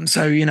problem.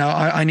 So,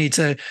 I need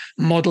to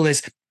model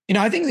this.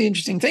 I think the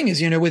interesting thing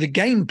is, with a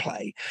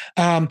gameplay,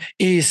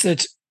 is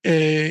that,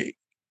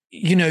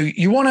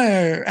 you want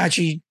to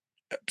actually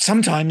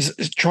sometimes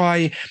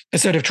try a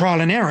sort of trial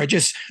and error,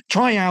 just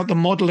try out the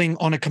modeling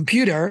on a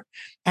computer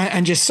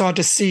and just start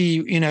to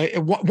see,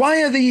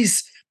 why are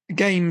these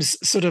games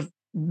sort of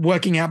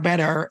working out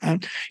better?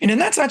 And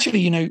that's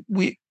actually,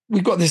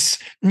 we've got this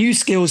new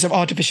skills of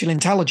artificial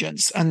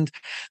intelligence, and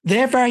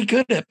they're very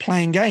good at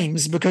playing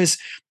games because,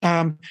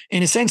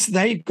 in a sense,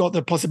 they've got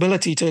the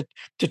possibility to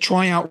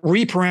try out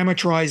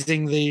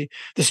reparameterizing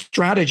the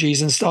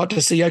strategies and start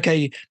to see,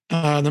 okay,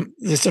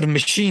 the sort of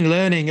machine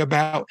learning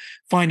about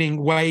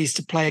finding ways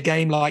to play a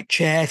game like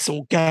chess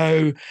or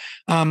Go.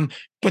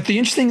 But the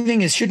interesting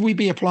thing is, should we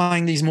be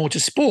applying these more to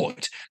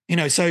sport?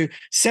 So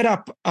set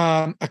up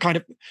a kind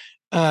of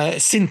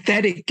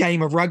synthetic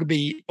game of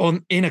rugby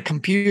in a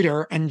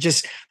computer and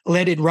just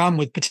let it run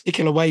with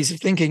particular ways of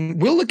thinking.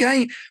 Will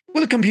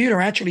the computer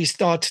actually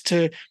start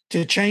to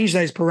change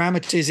those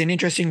parameters in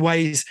interesting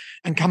ways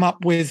and come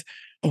up with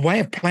a way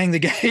of playing the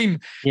game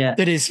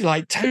that is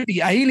like totally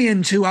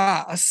alien to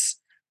us?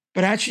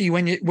 But actually,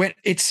 when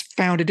it's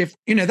found a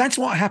different, that's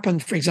what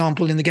happened, for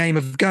example, in the game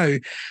of Go,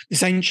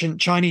 this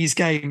ancient Chinese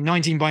game,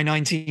 19 by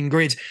 19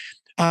 grid.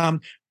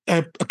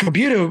 A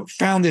computer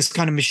found this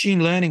kind of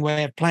machine learning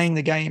way of playing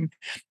the game.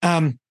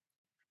 And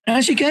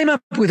actually came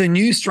up with a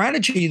new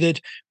strategy that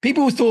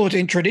people thought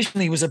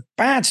traditionally was a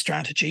bad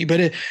strategy,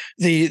 but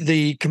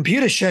the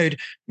computer showed,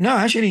 no,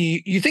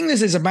 actually, you think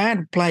this is a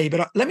bad play,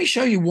 but let me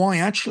show you why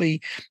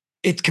actually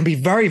it can be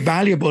very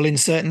valuable in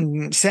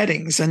certain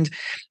settings. And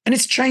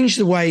it's changed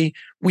the way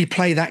we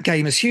play that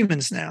game as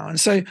humans now. And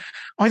so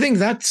I think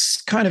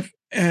that's kind of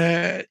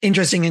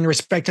interesting in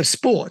respect of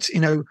sport.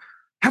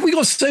 Have we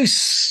got so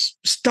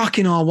stuck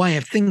in our way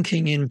of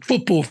thinking in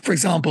football, for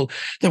example,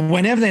 that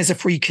whenever there's a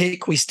free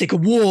kick, we stick a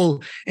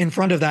wall in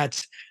front of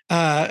that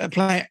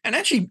player? And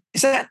actually,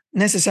 is that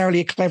necessarily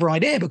a clever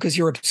idea because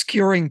you're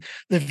obscuring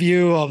the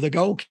view of the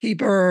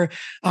goalkeeper?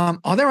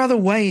 Are there other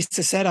ways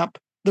to set up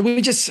that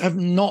we just have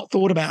not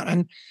thought about?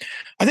 And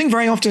I think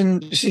very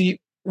often,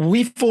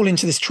 we fall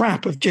into this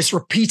trap of just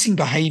repeating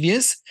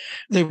behaviors,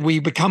 that we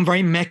become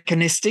very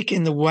mechanistic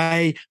in the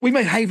way we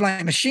behave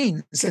like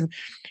machines. And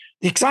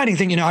the exciting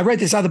thing, I read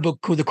this other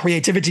book called The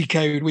Creativity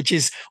Code, which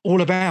is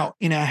all about,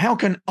 how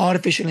can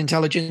artificial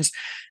intelligence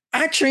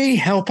actually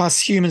help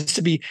us humans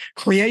to be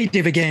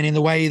creative again in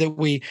the way that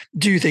we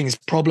do things,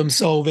 problem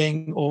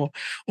solving or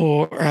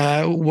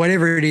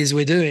whatever it is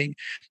we're doing.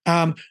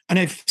 And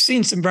I've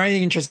seen some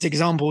very interesting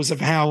examples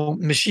of how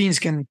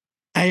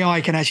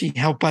AI can actually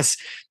help us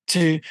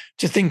to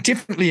think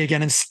differently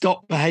again and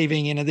stop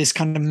behaving in this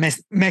kind of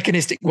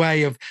mechanistic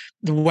way of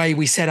the way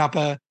we set up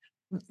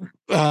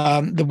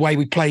the way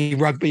we play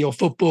rugby or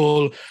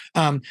football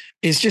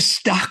is just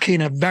stuck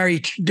in a very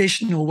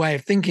traditional way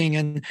of thinking.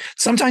 And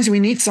sometimes we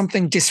need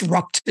something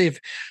disruptive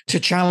to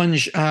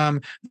challenge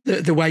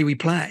the way we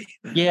play.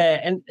 Yeah,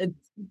 and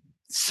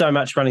so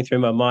much running through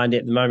my mind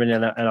at the moment,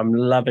 and I'm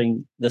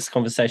loving this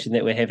conversation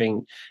that we're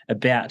having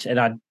about, and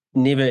I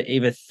never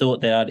ever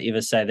thought that I'd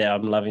ever say that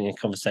I'm loving a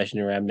conversation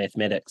around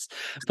mathematics,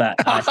 but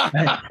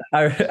I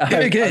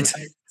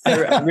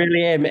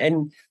really am.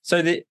 And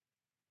so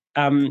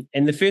and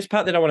the first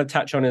part that I want to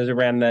touch on is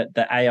around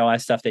the AI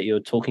stuff that you were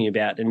talking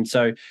about. And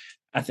so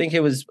I think it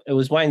was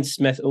Wayne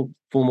Smith,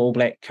 former All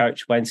Black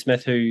coach Wayne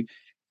Smith, who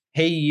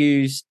he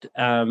used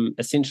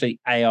essentially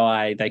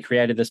AI. They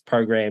created this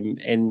program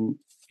and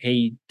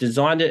he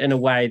designed it in a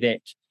way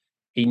that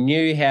he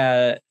knew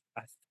how,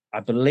 I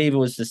believe it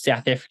was the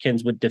South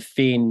Africans would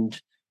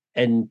defend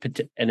in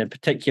a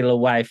particular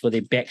way for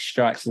their back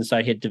strikes. And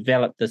so he had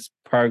developed this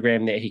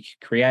program that he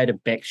could create a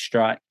back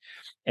strike.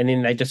 And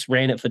then they just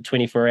ran it for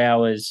 24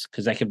 hours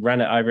because they could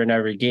run it over and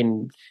over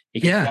again.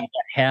 You could find out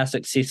how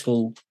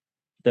successful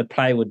the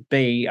play would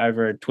be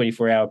over a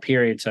 24-hour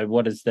period. So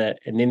what is that?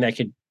 And then they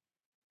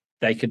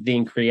could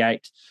then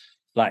create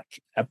like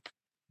a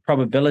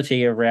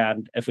probability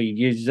around, if we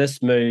use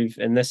this move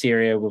in this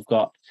area, we've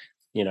got,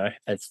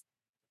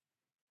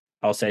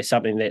 I'll say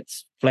something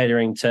that's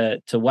flattering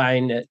to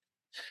Wayne,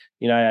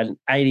 an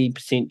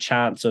 80%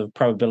 chance of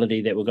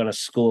probability that we're going to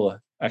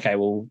score. Okay,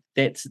 well,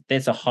 that's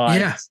a high.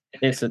 Yeah.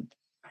 That's a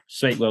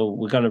sweet. Well,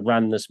 we're going to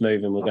run this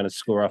move and we're going to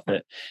score off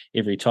it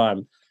every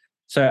time.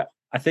 So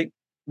I think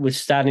we're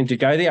starting to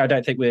go there. I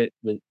don't think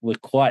we're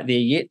quite there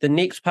yet. The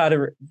next part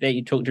of that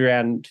you talked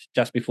around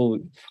just before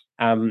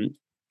when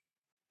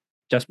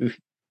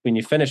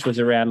you finished was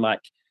around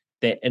like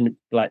that and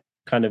like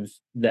kind of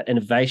the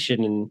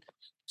innovation. And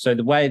so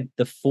the way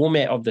the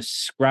format of the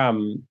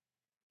scrum,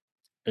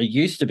 it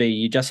used to be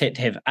you just had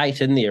to have 8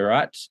 in there,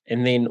 right?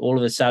 And then all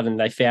of a sudden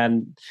they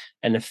found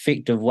an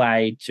effective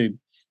way to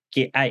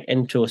get 8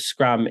 into a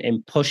scrum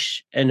and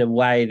push in a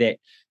way that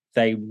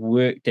they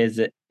worked as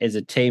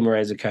a team or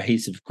as a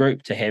cohesive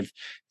group to have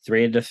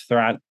 3 at the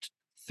front.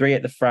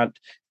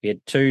 We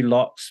had 2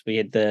 locks. We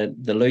had the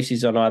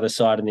loosies on either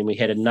side, and then we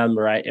had a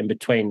number 8 in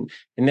between.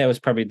 And that was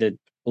probably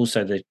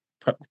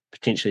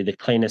potentially the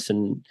cleanest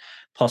and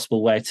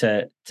possible way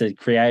to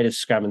create a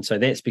scrum. And so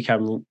that's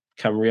become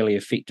really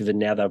effective, and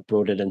now they've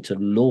brought it into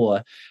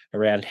law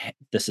around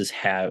this is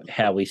how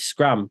we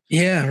scrum.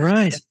 Yeah,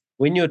 right.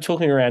 When you're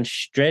talking around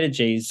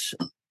strategies,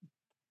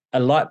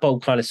 a light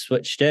bulb kind of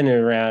switched in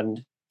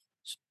around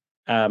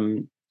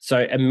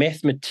so a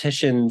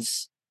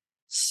mathematician's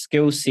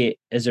skill set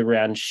is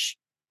around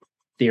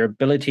their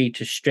ability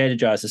to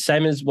strategize, the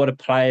same as what a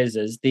player's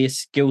is. Their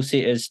skill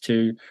set is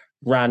to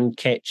run,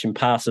 catch, and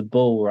pass a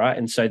ball, right?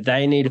 And so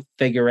they need to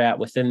figure out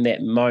within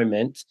that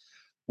moment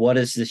what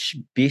is the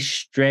best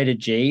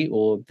strategy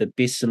or the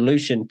best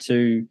solution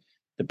to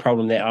the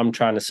problem that I'm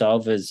trying to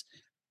solve. Is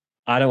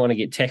I don't want to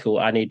get tackled.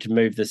 I need to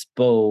move this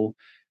ball.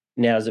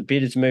 Now, is it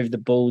better to move the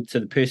ball to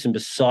the person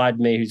beside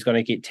me who's going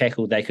to get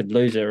tackled? They could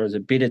lose it. Or is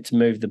it better to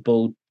move the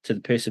ball to the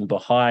person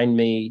behind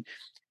me?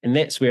 And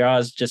that's where I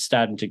was just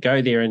starting to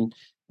go there. And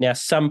now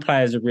some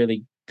players are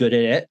really good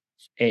at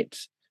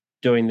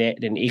doing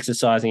that and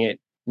exercising it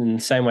in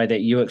the same way that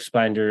you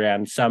explained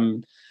around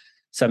some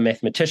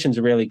mathematicians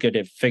are really good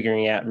at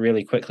figuring out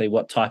really quickly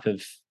what type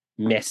of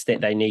maths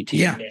that they need to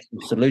use,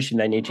 solution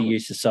they need to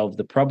use to solve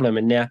the problem.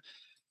 And now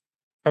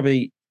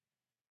probably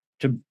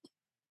to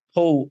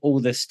pull all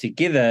this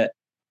together,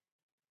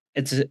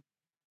 it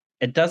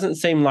doesn't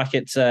seem like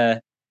it's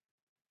it's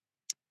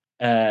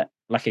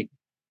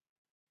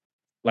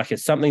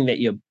something that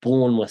you're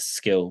born with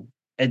skill.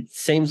 It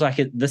seems like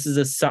this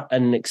is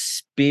an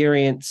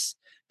experience.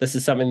 This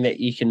is something that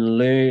you can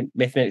learn.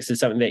 Mathematics is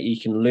something that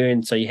you can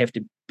learn. So you have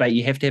to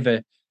have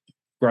a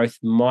growth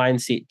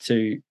mindset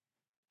to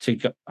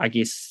I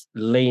guess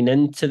lean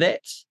into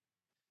that.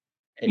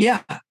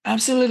 Yeah,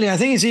 absolutely. I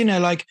think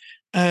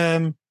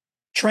it's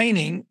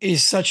training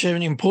is such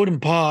an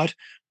important part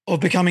of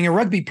becoming a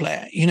rugby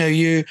player.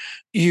 You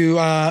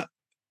to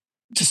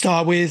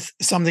start with,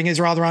 something is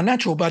rather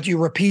unnatural, but you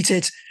repeat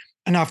it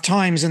enough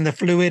times and the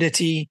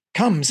fluidity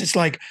comes. It's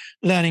like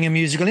learning a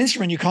musical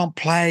instrument. You can't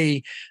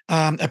play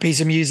a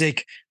piece of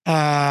music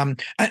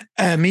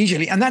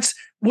immediately. And that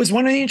was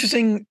one of the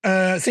interesting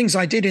things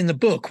I did in the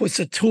book, was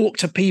to talk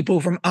to people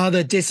from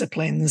other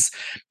disciplines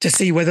to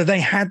see whether they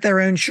had their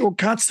own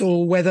shortcuts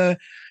or whether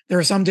there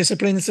are some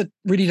disciplines that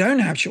really don't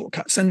have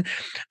shortcuts. And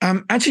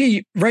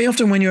actually, very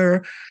often when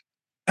you're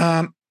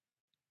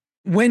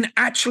when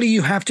actually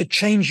you have to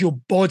change your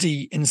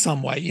body in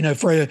some way.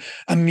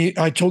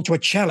 I talked to a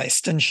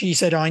cellist and she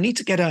said, I need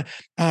to get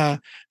a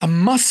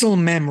muscle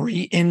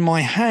memory in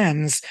my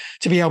hands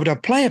to be able to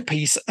play a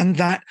piece. And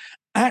that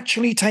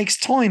actually takes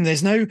time.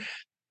 There's no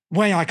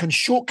way I can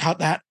shortcut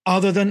that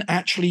other than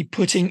actually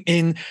putting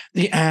in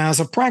the hours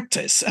of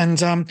practice.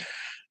 And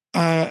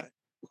I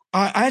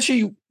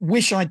actually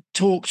wish I'd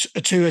talked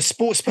to a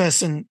sports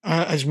person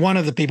as one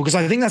of the people, because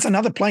I think that's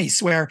another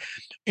place where,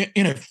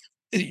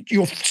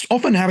 you're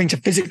often having to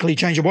physically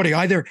change your body,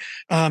 either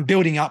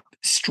building up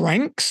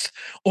strength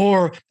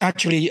or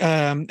actually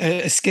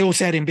a skill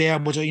set in being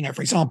able to,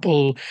 for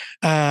example,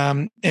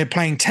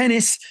 playing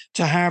tennis,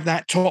 to have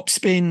that top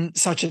spin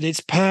such that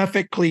it's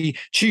perfectly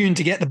tuned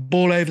to get the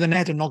ball over the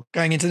net and not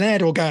going into the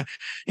net or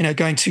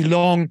going too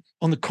long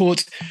on the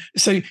court.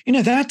 So,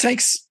 that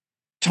takes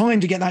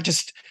time to get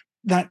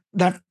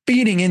that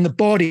feeling in the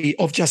body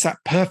of just that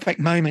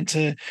perfect moment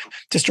to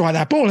strike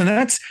that ball. And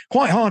that's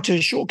quite hard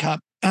to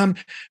shortcut. But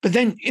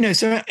then,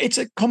 so it's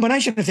a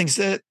combination of things.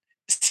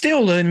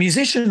 Still, the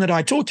musician that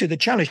I talked to, the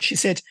cellist, she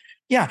said,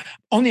 yeah,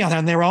 on the other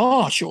hand, there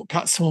are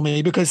shortcuts for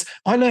me because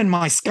I learn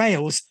my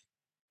scales.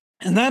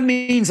 And that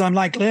means I'm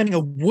like learning a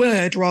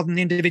word rather than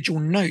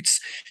individual notes.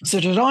 So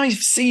that I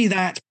see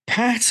that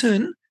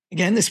pattern,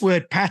 again, this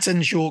word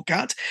pattern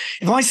shortcut,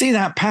 if I see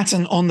that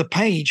pattern on the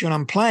page when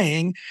I'm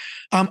playing,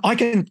 I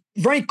can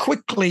very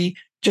quickly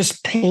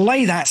just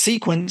play that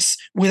sequence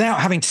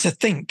without having to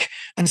think.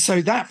 And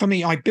so that, for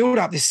me, I build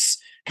up this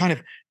kind of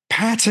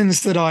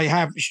patterns that I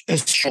have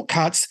as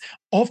shortcuts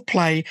of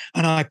play,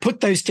 and I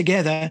put those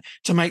together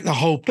to make the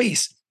whole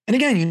piece. And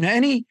again,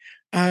 any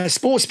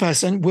sports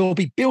person will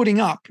be building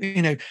up,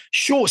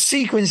 short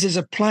sequences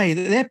of play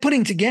that they're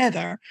putting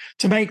together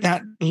to make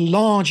that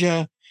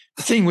larger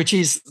thing, which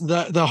is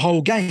the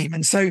whole game.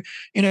 And so,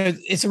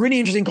 it's a really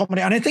interesting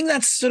combination. And I think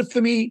that's sort of,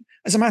 for me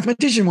as a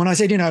mathematician, when I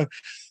said,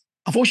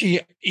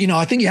 unfortunately,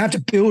 I think you have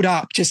to build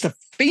up just a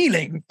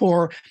feeling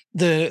for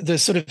the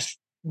sort of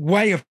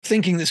way of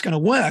thinking that's going to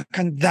work.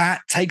 And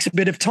that takes a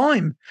bit of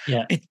time.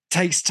 Yeah. It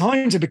takes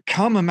time to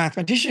become a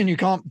mathematician. You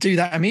can't do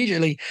that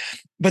immediately.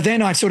 But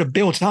then I've sort of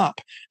built up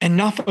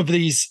enough of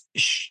these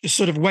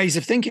sort of ways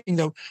of thinking,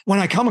 though, when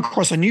I come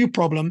across a new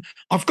problem,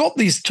 I've got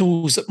these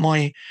tools at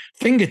my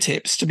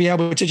fingertips to be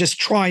able to just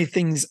try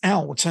things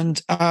out.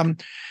 And, I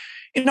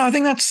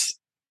think that's,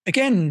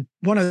 again,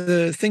 one of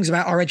the things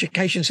about our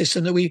education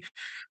system, that we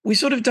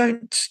sort of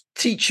don't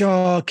teach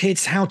our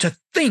kids how to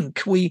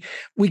think. We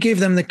give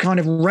them the kind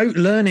of rote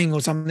learning or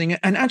something.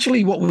 And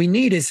actually what we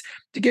need is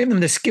to give them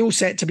the skill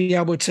set to be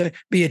able to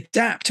be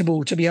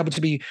adaptable, to be able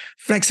to be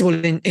flexible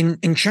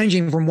in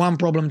changing from one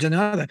problem to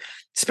another,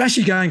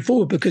 especially going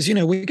forward, because,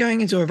 we're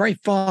going into a very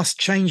fast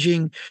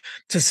changing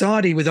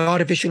society with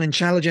artificial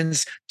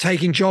intelligence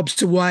taking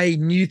jobs away,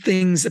 new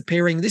things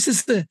appearing. This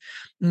is the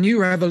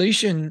new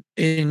revolution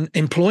in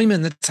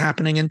employment that's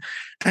happening. And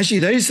actually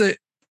those that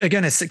are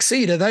going to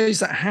succeed are those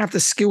that have the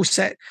skill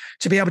set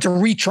to be able to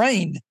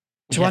retrain,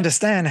 to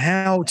understand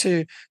how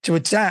to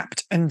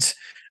adapt and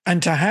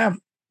to have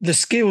the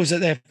skills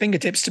at their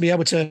fingertips to be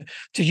able to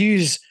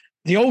use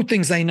the old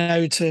things they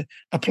know to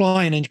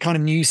apply in a kind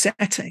of new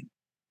setting.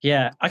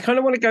 Yeah, I kind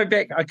of want to go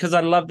back because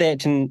I love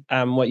that and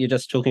what you're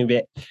just talking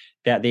about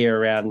there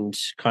around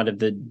kind of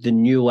the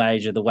new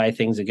age of the way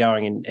things are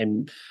going.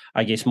 And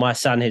I guess my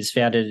son has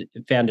found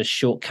a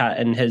shortcut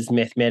in his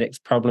mathematics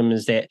problem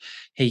is that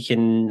he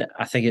can,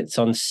 I think it's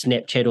on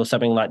Snapchat or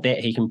something like that,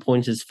 he can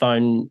point his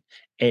phone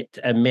at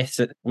a math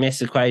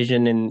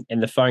equation and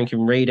the phone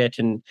can read it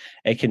and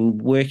it can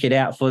work it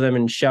out for them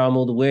and show him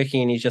all the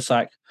working. And he's just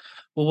like,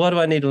 well, what do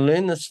I need to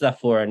learn this stuff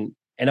for? And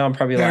I'm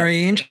probably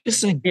very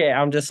interesting. Yeah,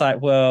 I'm just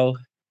like, well,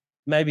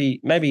 maybe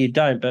you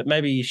don't, but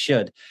maybe you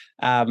should.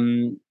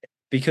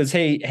 Because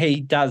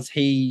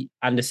he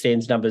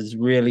understands numbers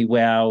really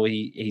well.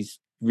 He's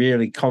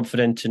really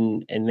confident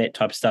in that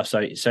type of stuff.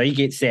 So he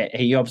gets that.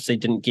 He obviously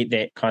didn't get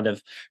that kind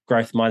of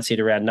growth mindset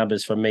around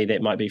numbers from me.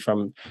 That might be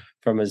from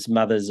his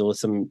mother's or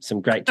some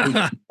great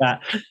teachers. But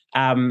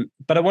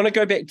I want to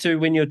go back to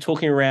when you're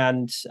talking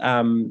around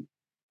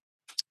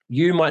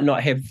you might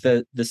not have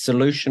the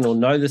solution or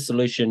know the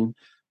solution,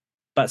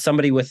 but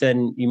somebody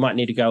within you might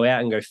need to go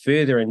out and go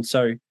further. And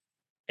so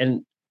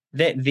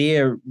that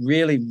there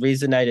really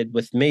resonated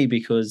with me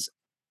because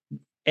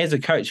as a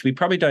coach, we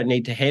probably don't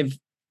need to have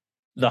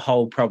the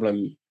whole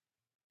problem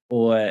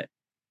or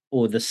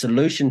the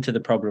solution to the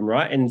problem,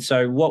 right? And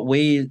so what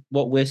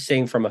we're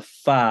seeing from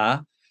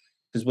afar,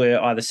 because we're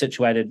either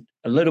situated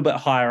a little bit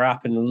higher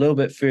up and a little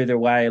bit further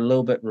away, a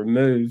little bit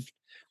removed,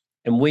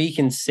 and we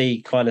can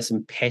see kind of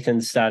some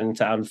patterns starting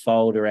to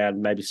unfold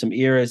around maybe some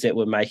errors that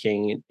we're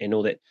making and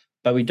all that,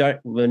 but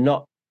we're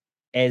not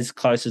as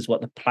close as what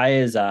the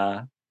players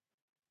are.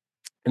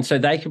 And so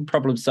they can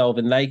problem solve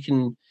and they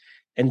can,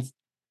 and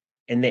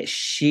that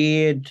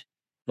shared,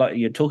 like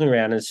you're talking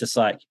around, it's just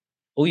like,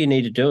 all you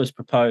need to do is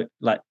pose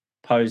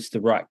the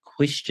right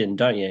question,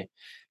 don't you?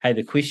 Hey,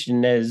 the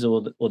question is,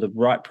 or the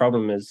right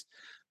problem is,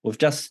 we've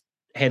just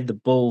had the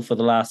ball for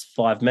the last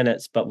 5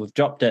 minutes, but we've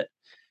dropped it,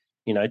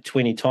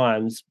 20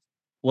 times.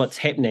 what's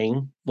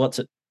happening, what's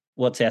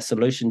our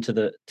solution to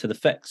the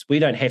fix. We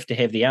don't have to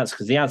have the answer,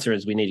 because the answer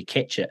is we need to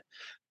catch it.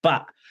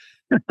 But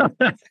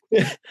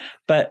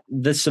but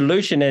the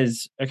solution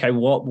is, okay,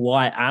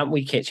 why aren't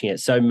we catching it?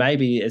 So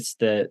maybe it's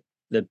the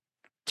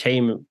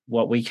team,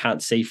 what we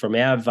can't see from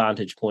our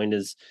vantage point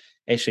is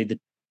actually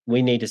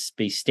we need to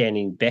be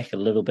standing back a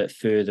little bit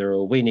further,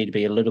 or we need to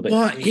be a little bit.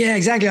 Well, yeah,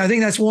 exactly. I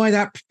think that's why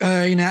that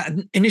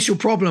initial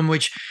problem,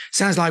 which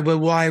sounds like, well,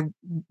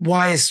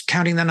 why is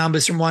counting the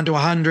numbers from 1 to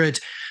 100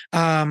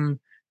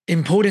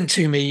 important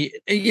to me?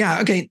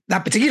 Yeah, okay,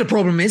 that particular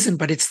problem isn't,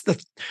 but it's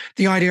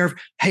the idea of,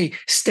 hey,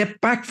 step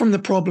back from the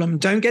problem.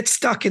 Don't get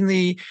stuck in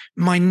the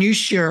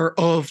minutiae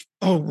of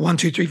 1,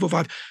 2, 3, 4,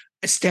 5.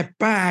 Step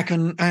back,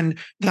 and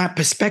that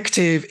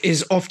perspective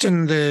is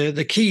often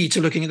the key to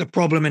looking at the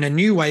problem in a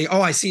new way.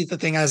 Oh, I see the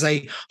thing as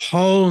a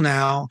whole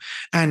now,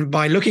 and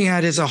by looking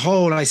at it as a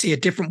whole, I see a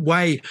different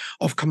way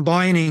of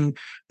combining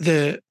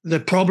the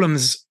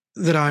problems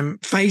that I'm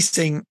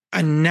facing,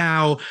 and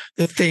now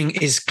the thing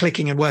is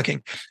clicking and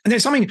working. And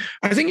there's something,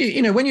 I think,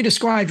 when you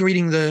described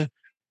reading the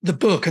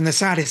book and the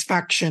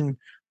satisfaction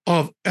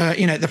of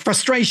the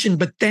frustration,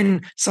 but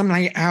then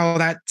somehow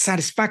that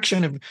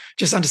satisfaction of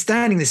just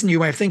understanding this new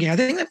way of thinking. I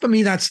think that for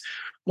me, that's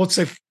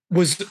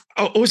was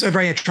also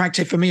very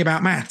attractive for me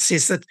about maths,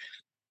 is that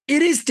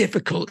it is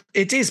difficult.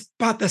 It is,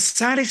 but the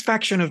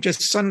satisfaction of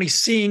just suddenly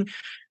seeing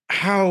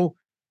how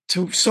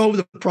to solve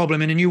the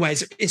problem in a new way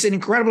is an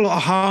incredible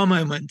aha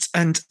moment.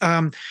 And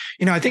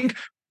I think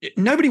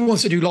nobody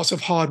wants to do lots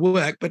of hard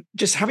work, but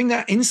just having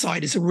that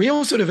insight is a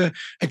real sort of a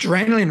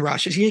adrenaline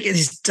rush. As you get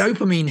this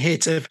dopamine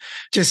hit of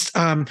just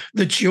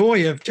the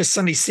joy of just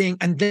suddenly seeing,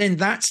 and then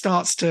that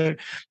starts to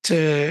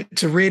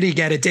really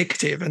get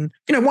addictive. And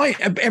why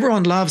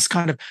everyone loves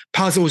kind of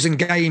puzzles and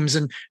games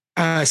and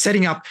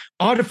setting up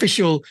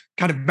artificial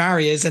kind of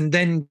barriers, and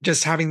then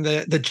just having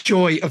the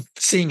joy of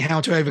seeing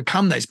how to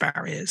overcome those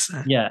barriers.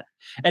 Yeah,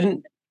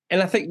 and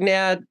I think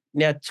now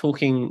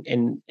talking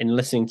and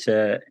listening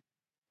to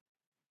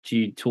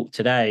you talk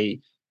today,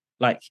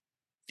 like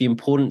the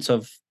importance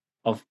of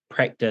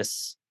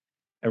practice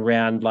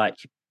around, like,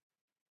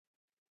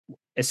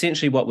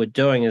 essentially what we're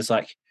doing is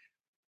like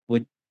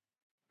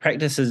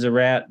practices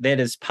around that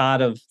is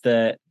part of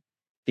the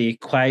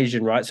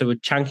equation, right? So we're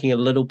chunking a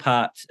little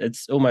part.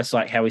 It's almost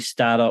like how we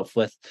start off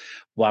with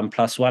 1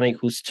 + 1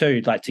 =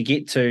 2. Like, to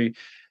get to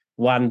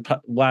 1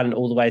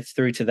 all the way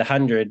through to the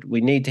 100,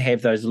 we need to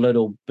have those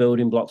little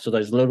building blocks, or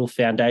those little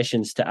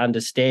foundations to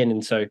understand.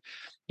 And so,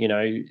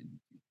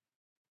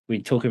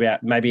 we talk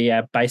about maybe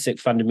our basic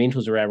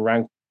fundamentals around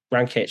run,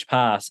 catch,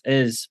 pass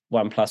is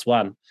 1 +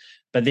 1.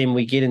 But then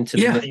we get into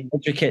the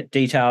intricate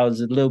details,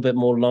 a little bit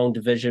more long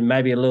division,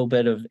 maybe a little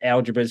bit of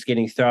algebra is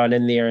getting thrown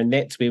in there. And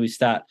that's where we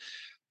start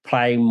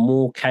playing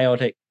more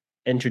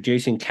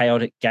introducing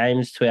chaotic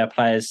games to our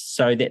players,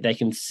 so that they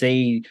can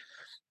see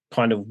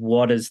kind of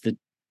what is the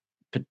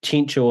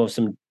potential of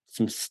some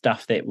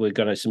stuff that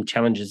some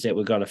challenges that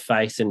we're going to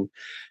face. And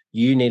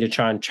you need to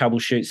try and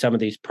troubleshoot some of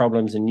these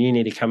problems, and you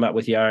need to come up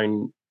with your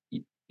own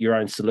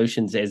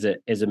solutions as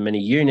a mini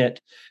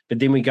unit. But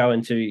then we go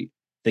into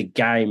the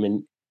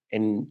game,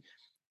 and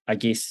I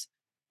guess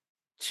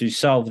to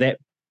solve that,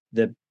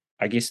 the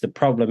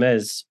problem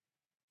is,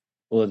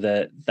 or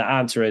the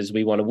answer is,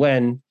 we want to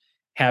win.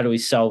 How do we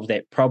solve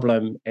that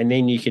problem? And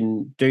then you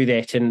can do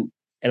that. And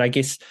I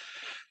guess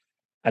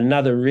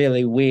another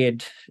really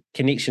weird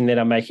connection that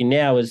I'm making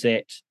now is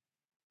that,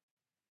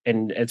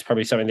 and it's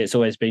probably something that's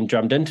always been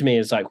drummed into me,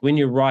 is like when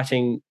you're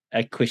writing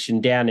a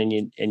question down and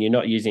you're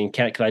not using a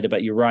calculator,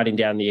 but you're writing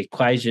down the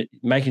equation,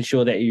 making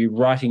sure that you're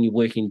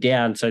working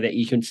down, so that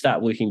you can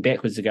start working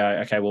backwards to go,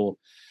 okay, well,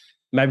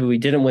 maybe we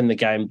didn't win the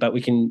game, but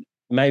we can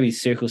maybe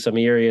circle some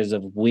areas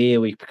of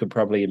where we could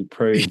probably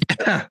improve.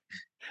 Yeah.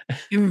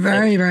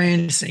 Very, very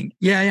interesting.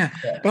 Yeah.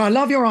 But I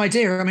love your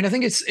idea. I mean, I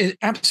think it's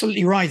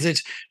absolutely right that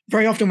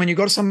very often when you've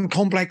got some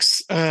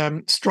complex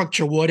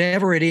structure,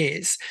 whatever it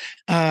is,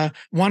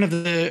 one of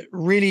the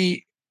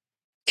really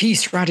key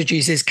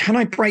strategies is, can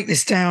I break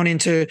this down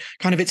into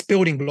kind of its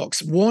building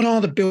blocks? What are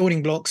the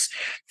building blocks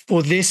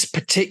for this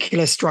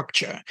particular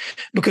structure?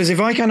 Because if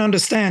I can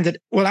understand that,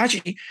 well,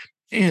 actually,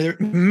 there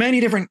are many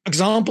different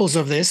examples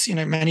of this,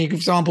 many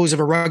examples of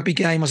a rugby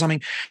game or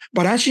something,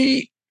 but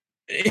actually,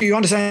 you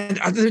understand,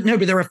 no,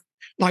 but there are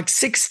like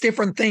 6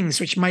 different things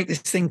which make this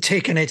thing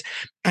tick, and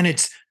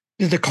it's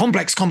the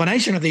complex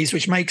combination of these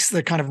which makes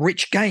the kind of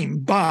rich game.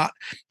 But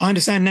I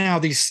understand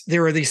now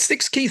there are these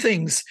 6 key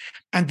things,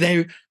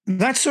 and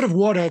that's sort of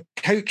what a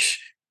coach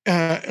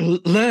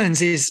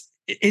learns is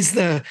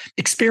the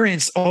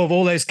experience of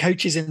all those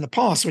coaches in the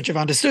past which have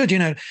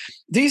understood,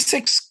 these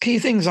 6 key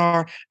things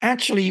are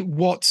actually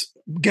what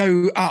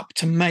go up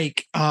to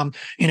make a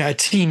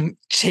team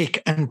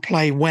tick and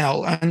play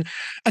well. And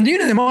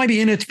there might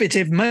be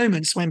innovative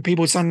moments when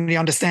people suddenly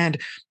understand,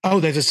 oh,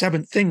 there's a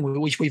seventh thing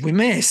which we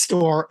missed,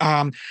 or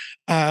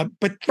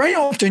but very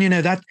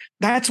often,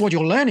 that's what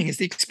you're learning, is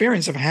the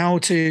experience of how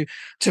to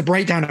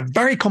break down a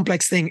very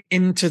complex thing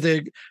into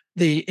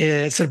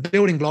the sort of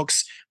building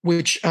blocks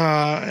which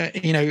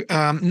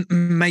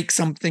make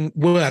something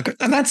work.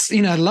 And that's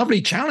a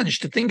lovely challenge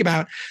to think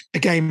about a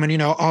game.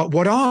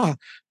 And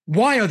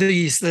why are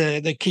these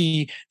the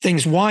key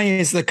things? Why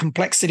is the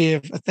complexity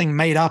of a thing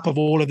made up of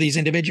all of these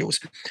individuals?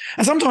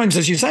 And sometimes,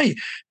 as you say,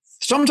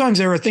 sometimes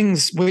there are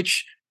things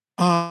which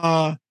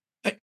are,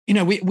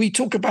 we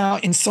talk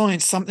about in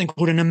science something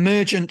called an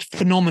emergent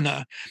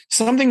phenomena,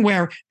 something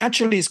where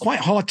actually it's quite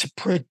hard to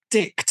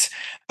predict.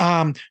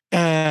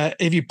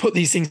 If you put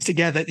these things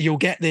together, you'll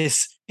get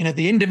this,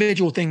 the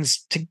individual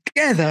things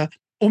together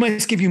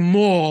almost give you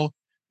more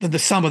than the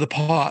sum of the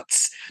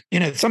parts.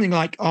 Something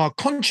like our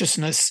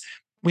consciousness.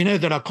 We know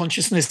that our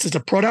consciousness is a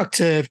product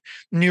of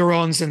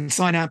neurons and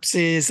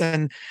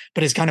synapses,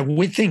 but it's kind of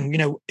weird thing.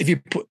 If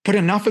you put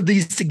enough of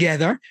these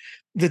together,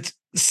 that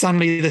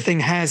suddenly the thing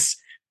has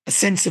a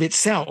sense of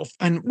itself.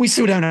 And we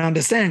still don't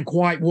understand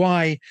quite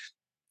why.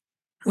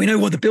 We know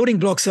what the building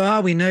blocks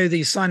are. We know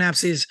these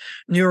synapses,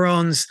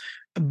 neurons,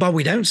 but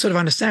we don't sort of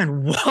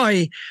understand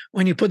why,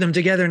 when you put them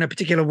together in a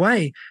particular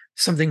way,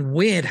 something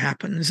weird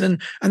happens.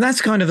 And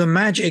that's kind of the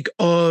magic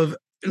of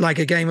like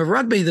a game of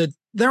rugby, that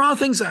there are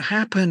things that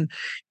happen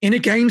in a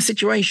game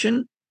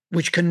situation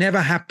which can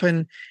never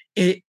happen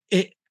in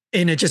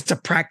just a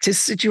practice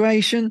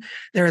situation.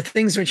 There are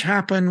things which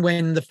happen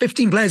when the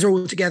 15 players are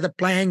all together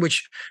playing,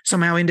 which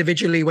somehow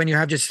individually, when you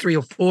have just 3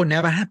 or 4,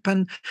 never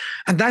happen.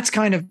 And that's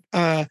kind of,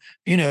 a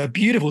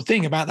beautiful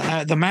thing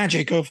about the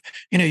magic of,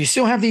 you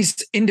still have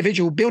these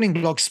individual building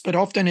blocks, but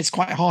often it's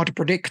quite hard to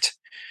predict.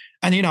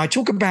 And, I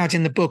talk about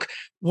in the book,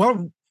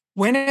 well,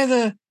 when are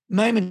the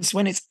moments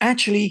when it's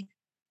actually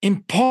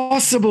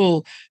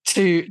impossible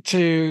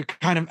to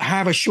kind of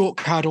have a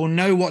shortcut or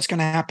know what's going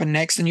to happen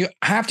next, and you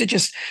have to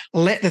just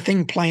let the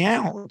thing play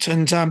out.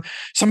 And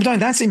sometimes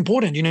that's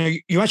important.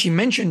 You actually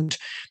mentioned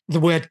the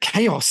word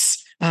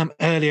chaos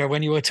earlier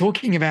when you were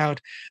talking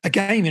about a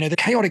game. The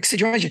chaotic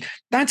situation,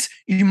 that's,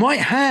 you might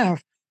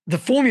have the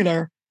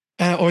formula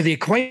or the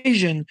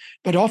equation,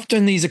 but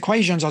often these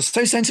equations are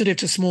so sensitive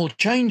to small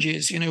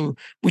changes.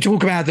 We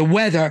talk about the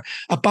weather.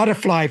 A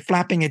butterfly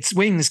flapping its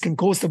wings can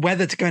cause the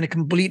weather to go in a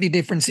completely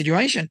different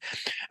situation.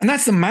 And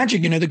that's the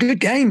magic. The good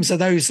games are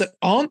those that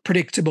aren't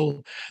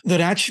predictable,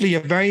 that actually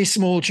a very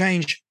small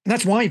change. And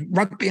that's why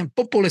rugby and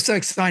football is so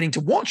exciting to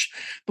watch,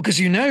 because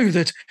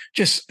that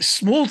just a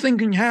small thing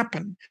can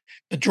happen.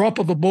 A drop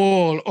of a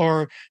ball,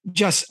 or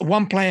just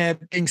one player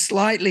being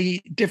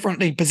slightly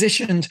differently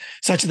positioned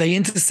such that they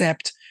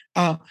intercept.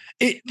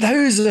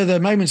 Those are the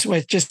moments where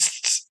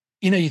just,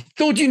 you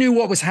thought you knew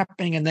what was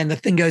happening, and then the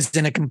thing goes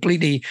in a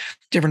completely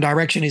different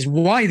direction, is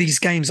why these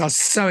games are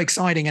so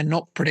exciting and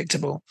not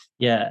predictable.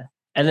 Yeah.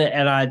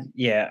 And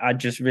I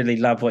just really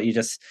love what you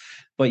just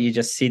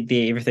said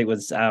there. Everything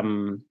was that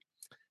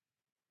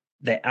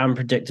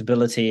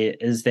unpredictability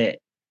is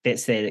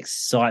that's that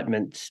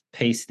excitement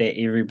piece that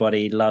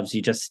everybody loves.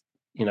 You just,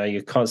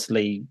 you're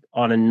constantly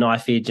on a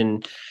knife edge.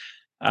 And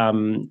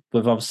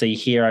we've obviously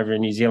here over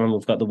in New Zealand,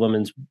 we've got the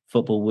Women's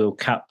Football World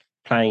Cup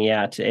playing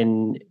out,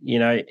 and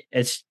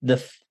it's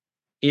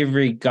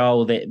every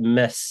goal that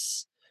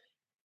miss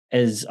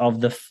is of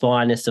the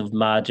finest of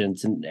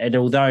margins, and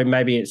although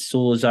maybe it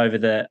soars over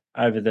the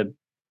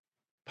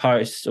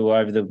post or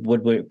over the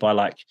woodwork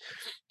by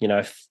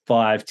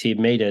 5-10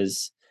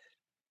 meters,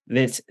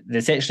 that's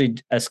actually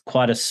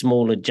quite a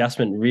small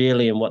adjustment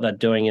really in what they're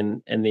doing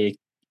in their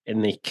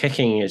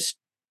kicking is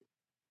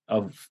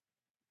of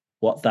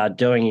what they're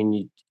doing,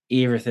 and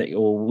everything,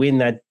 or when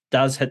that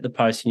does hit the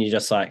post and you're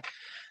just like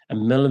a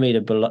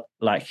millimeter below,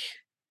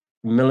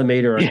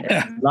 millimeter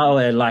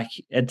lower,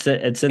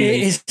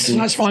 it's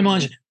such fine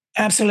margin.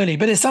 Absolutely.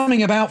 But there's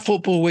something about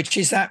football which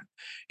is that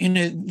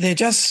there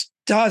just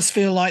does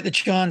feel like the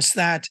chance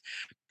that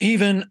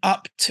even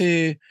up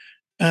to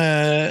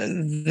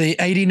the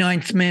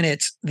 89th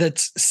minute, that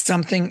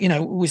something,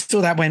 we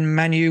saw that when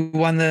Man U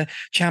won the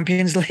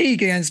Champions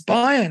League against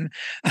Bayern.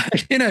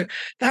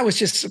 That was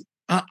just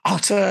an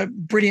utter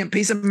brilliant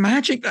piece of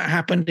magic that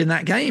happened in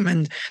that game,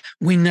 and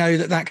we know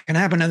that can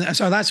happen. And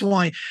so that's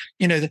why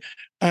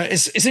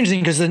it's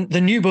interesting, because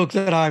the new book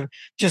that I've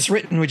just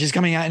written, which is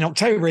coming out in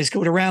October, is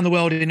called Around the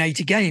World in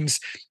 80 Games.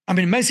 I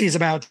mean, mostly it's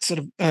about sort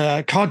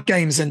of card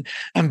games and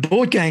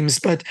board games,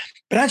 but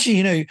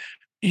actually,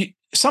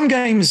 some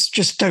games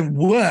just don't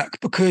work,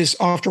 because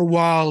after a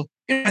while,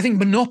 I think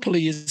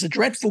Monopoly is a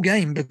dreadful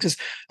game, because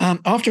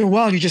after a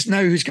while you just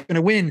know who's going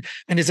to win,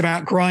 and it's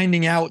about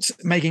grinding out,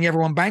 making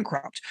everyone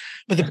bankrupt.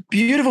 But the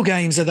beautiful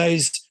games are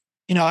those,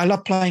 I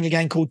love playing a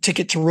game called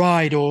Ticket to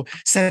Ride or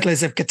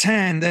Settlers of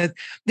Catan.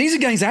 These are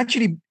games that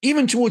actually,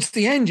 even towards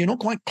the end, you're not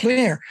quite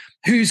clear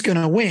who's going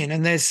to win.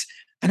 And there's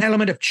an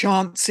element of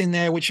chance in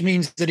there, which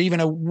means that even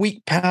a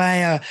weak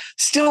player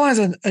still has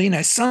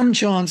some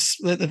chance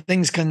that the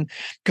things can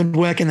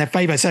work in their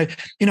favor. So,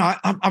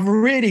 I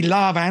really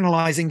love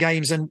analyzing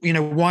games, and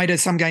why do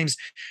some games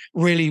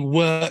really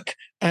work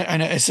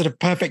and are sort of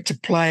perfect to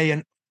play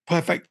and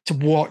perfect to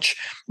watch,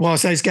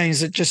 whilst those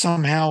games that just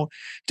somehow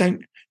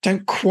don't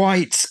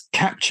quite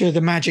capture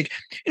the magic.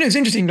 It's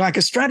interesting, like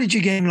a strategy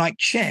game like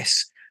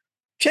chess.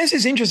 Chess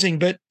is interesting,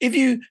 but if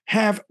you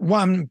have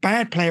one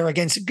bad player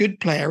against a good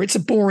player, it's a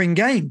boring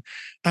game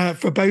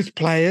for both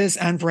players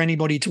and for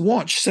anybody to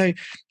watch. So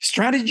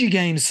strategy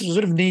games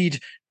sort of need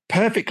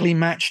perfectly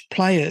matched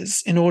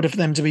players in order for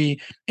them to be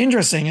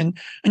interesting. And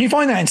you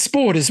find that in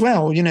sport as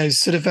well,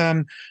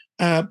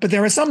 but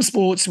there are some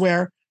sports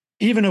where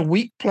even a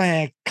weak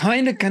player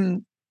kind of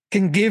can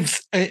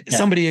give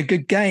somebody a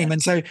good game.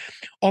 And so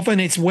often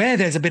it's where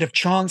there's a bit of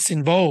chance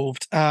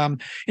involved. So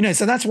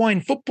that's why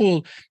in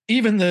football,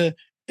 even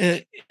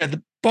at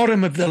the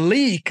bottom of the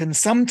league can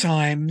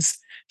sometimes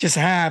just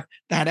have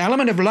that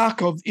element of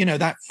luck of,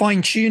 that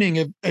fine tuning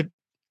of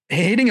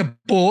hitting a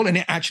ball and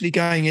it actually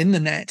going in the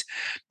net.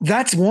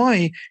 That's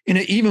why,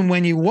 even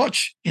when you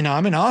watch,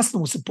 I'm an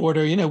Arsenal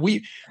supporter,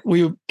 we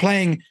were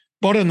playing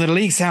bottom of the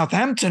league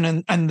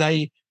Southampton and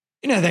they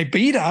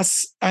beat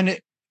us, and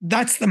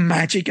that's the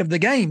magic of the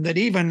game, that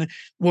even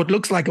what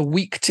looks like a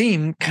weak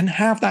team can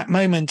have that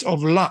moment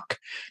of luck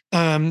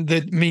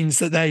that means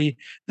that they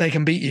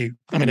can beat you.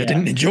 I mean, I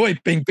didn't enjoy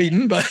being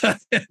beaten, but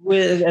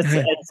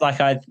it's like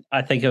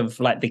I think of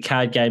like the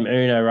card game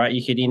Uno, right?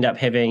 You could end up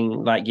having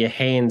like your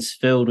hands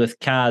filled with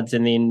cards,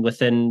 and then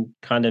within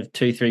kind of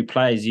 2-3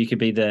 plays, you could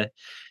be the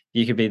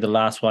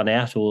last one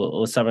out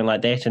or something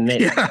like that. And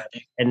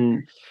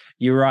and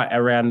you're right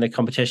around the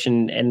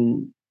competition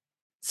and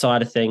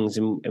side of things,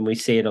 and we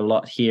see it a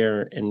lot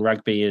here in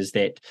rugby, is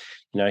that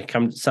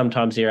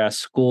sometimes there are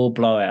score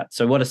blowouts.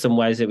 So what are some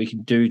ways that we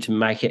can do to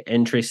make it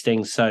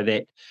interesting, so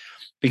that,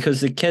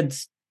 because the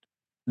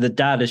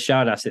data's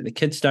shown us that the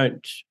kids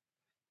don't,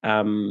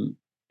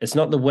 it's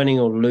not the winning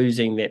or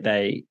losing that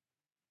they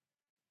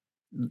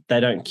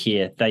don't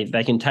care.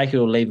 They can take it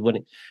or leave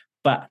winning,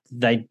 but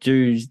they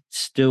do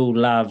still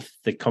love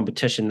the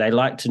competition. They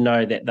like to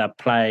know that they're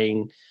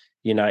playing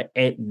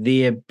at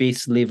their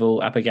best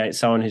level up against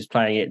someone who's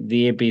playing at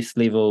their best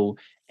level,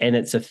 and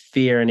it's a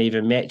fair and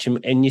even match.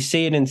 And you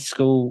see it in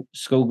school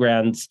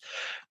grounds.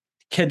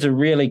 Kids are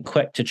really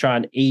quick to try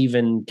and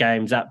even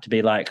games up, to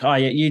be like, oh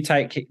yeah, you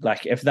take,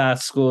 like, if their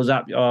scores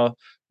up, oh,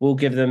 we'll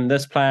give them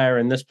this player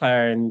and this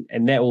player,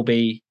 and that will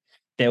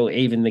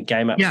even the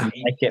game up to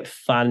make it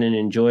fun and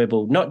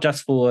enjoyable, not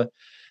just for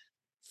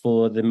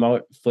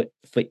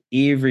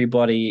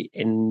everybody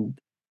in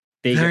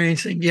very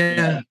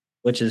interesting,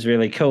 which is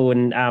really cool.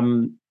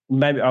 And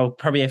maybe I'll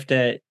probably have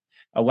to.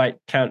 I'll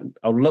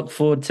look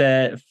forward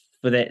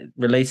for that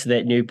release of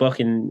that new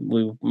book, and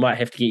we might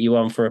have to get you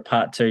on for a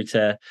part 2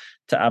 to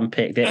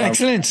unpack that.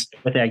 Excellent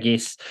with our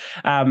guests.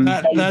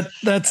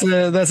 That's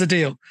a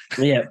deal.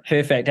 Yeah,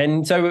 perfect.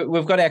 And so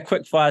we've got our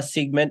quick fire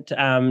segment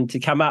to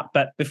come up,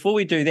 but before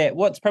we do that,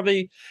 what's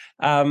probably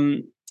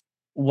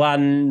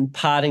one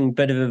parting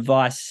bit of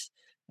advice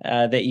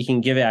that you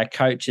can give our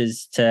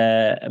coaches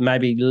to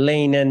maybe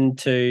lean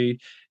into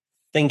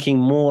thinking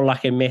more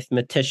like a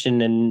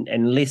mathematician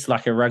and less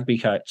like a rugby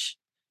coach?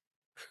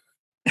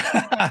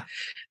 I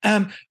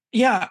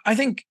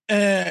think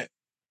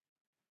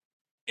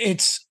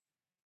it's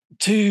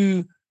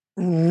to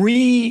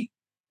reset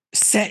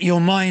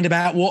your mind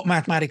about what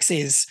mathematics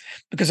is,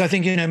 because I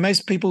think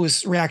most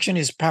people's reaction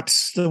is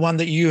perhaps the one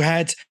that you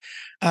had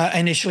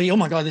initially. Oh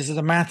my God, this is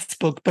a maths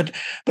book, but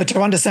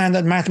to understand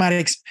that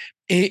mathematics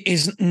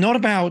is not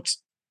about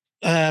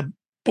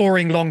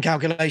boring long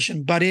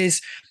calculation, but it's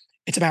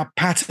about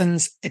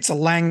patterns, it's a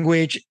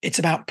language, it's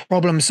about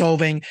problem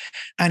solving,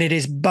 and it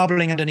is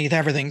bubbling underneath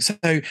everything. So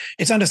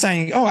it's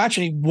understanding,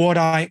 actually what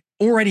I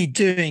already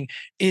doing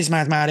is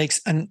mathematics.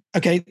 And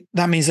okay,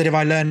 that means that if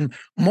I learn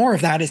more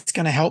of that, it's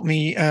going to help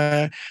me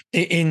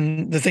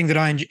in the thing that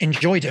I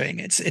enjoy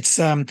doing.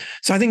 So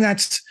I think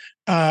that's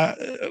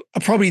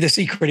probably the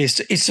secret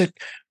is to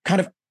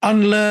kind of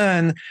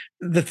unlearn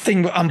the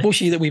thing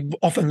unfortunately that we've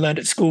often learned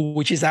at school,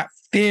 which is that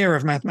fear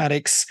of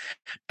mathematics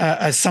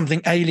as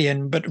something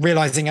alien, but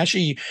realizing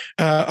actually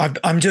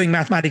I'm doing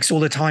mathematics all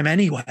the time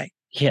anyway.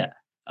 Yeah.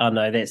 Oh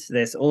no,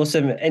 that's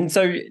awesome. And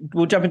so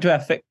we'll jump into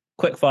our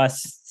quick fire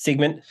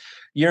segment.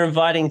 You're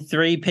inviting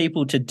 3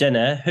 people to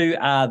dinner. Who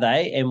are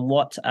they, and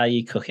what are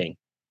you cooking?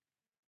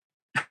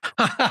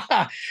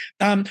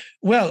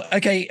 Well,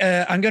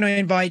 okay, I'm going to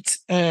invite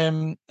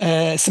some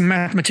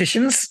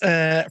mathematicians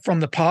from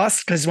the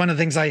past, because one of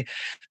the things I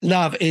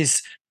love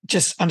is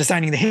just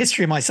understanding the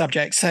history of my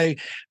subject. So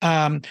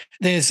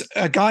there's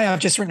a guy I've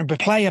just written a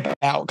play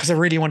about because I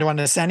really want to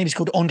understand him. He's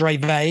called Andre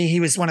Weil. He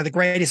was one of the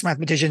greatest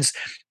mathematicians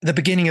at the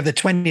beginning of the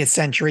 20th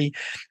century.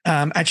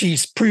 Actually,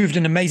 he's proved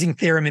an amazing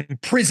theorem in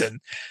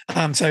prison.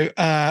 So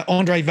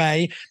Andre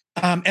Weil.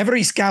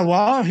 Évariste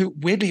Galois, who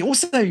weirdly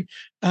also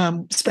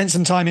spent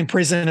some time in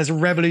prison as a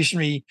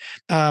revolutionary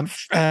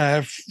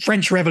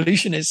French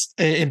revolutionist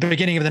in the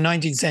beginning of the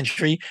 19th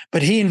century,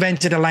 but he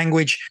invented a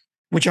language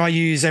which I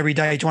use every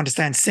day to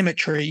understand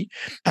symmetry.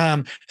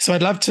 So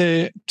I'd love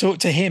to talk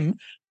to him.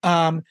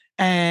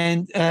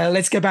 And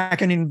let's go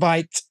back and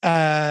invite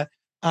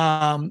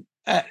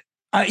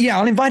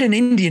I'll invite an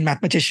Indian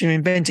mathematician who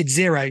invented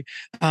zero,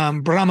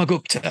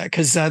 Brahmagupta,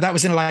 because that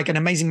was like an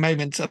amazing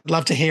moment. I'd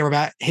love to hear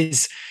about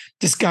his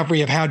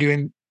discovery of how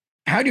to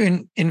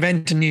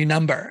invent a new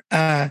number.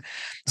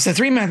 So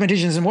three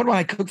mathematicians, and what do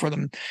I cook for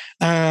them?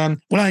 Well,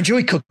 I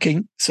enjoy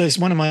cooking, so it's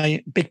one of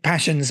my big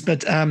passions.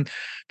 But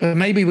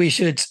maybe we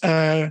should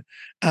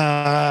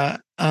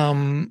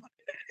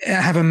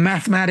have a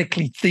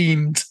mathematically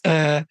themed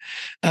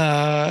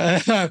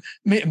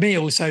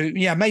meal. So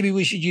yeah, maybe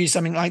we should use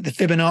something like the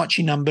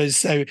Fibonacci numbers.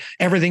 So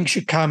everything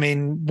should come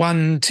in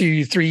 1,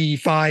 2, 3,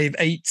 5,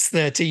 8s,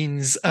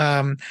 13s.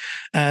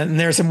 And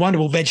there are some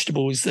wonderful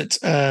vegetables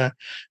that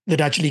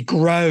actually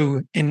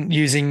grow in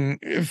using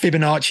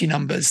Fibonacci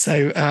numbers.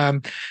 So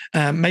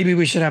maybe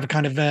we should have a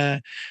kind of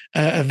a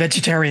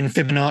vegetarian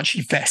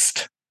Fibonacci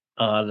fest.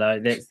 Oh no,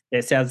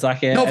 that sounds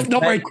like not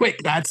very quick,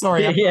 Dad.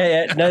 Sorry.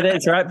 Yeah. No,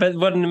 that's right. But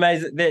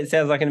that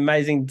sounds like an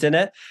amazing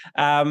dinner.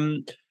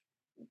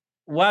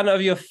 One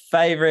of your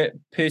favorite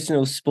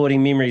personal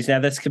sporting memories. Now,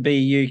 this could be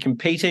you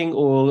competing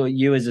or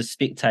you as a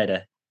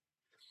spectator.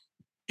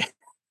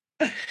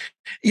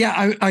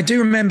 Yeah, I do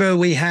remember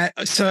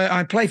so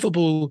I play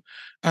football,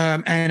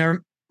 and I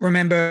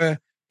remember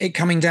it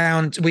coming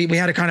down. We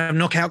had a kind of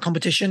knockout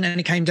competition, and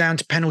it came down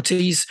to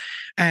penalties,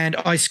 and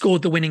I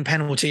scored the winning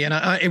penalty, and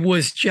it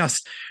was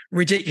just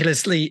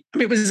ridiculously. I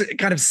mean, it was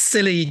kind of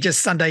silly,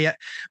 just Sunday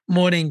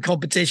morning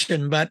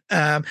competition, but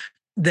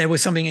there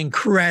was something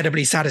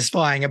incredibly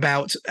satisfying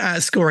about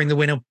scoring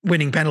the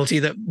winning penalty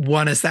that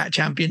won us that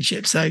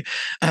championship. So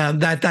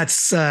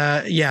that's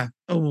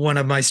one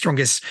of my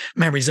strongest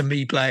memories of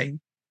me playing.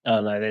 Oh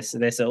no, that's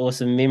an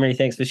awesome memory.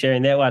 Thanks for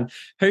sharing that one.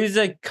 Who's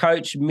a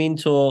coach,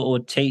 mentor, or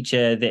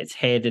teacher that's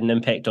had an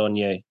impact on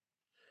you?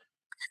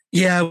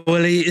 Yeah,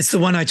 well, it's the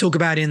one I talk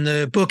about in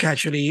the book,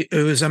 actually.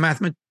 It was a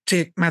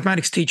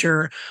mathematics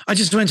teacher. I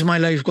just went to my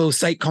local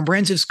state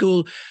comprehensive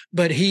school,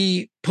 but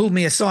he pulled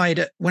me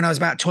aside when I was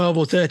about 12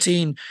 or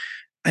 13.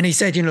 And he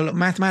said, look,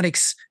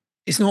 mathematics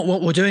is not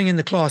what we're doing in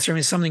the classroom.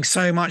 It's something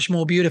so much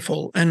more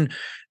beautiful. And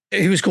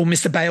he was called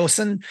Mr.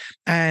 Baleson.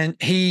 And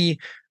he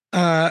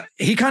kind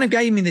of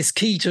gave me this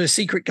key to a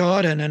secret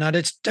garden, and I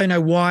just don't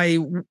know why.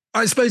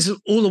 I suppose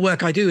all the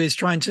work I do is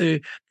trying to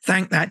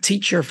thank that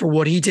teacher for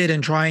what he did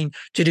and trying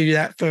to do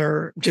that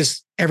for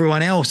just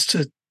everyone else,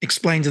 to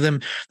explain to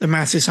them the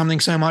maths is something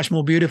so much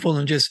more beautiful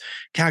than just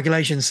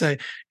calculations. So,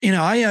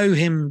 I owe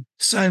him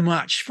so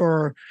much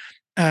for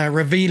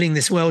revealing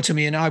this world to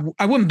me, and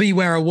I wouldn't be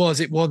where I was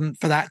if it wasn't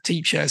for that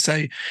teacher.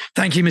 So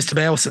thank you, Mr.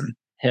 Baleson.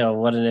 Yeah,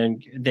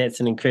 that's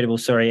an incredible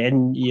story,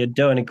 and you're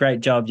doing a great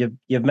job.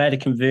 You've made a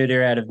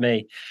converter out of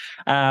me.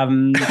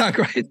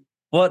 Great.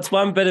 What's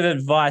one bit of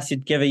advice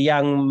you'd give a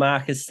young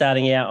Marcus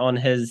starting out on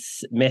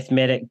his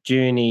mathematic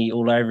journey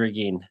all over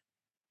again?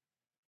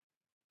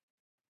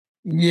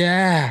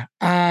 Yeah.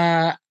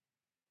 I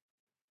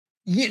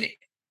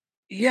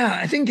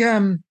think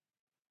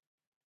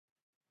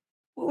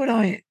what would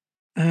I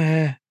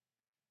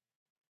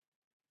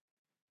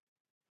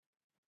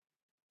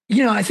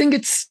I think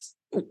it's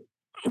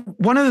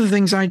one of the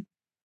things I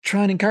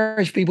try and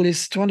encourage people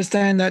is to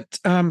understand that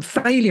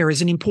failure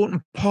is an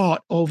important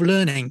part of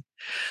learning,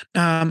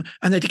 and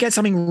that to get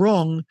something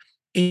wrong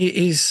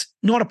is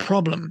not a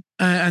problem,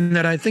 and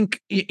that I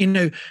think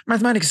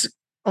mathematics,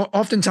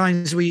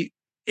 oftentimes we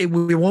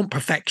want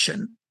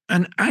perfection,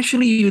 and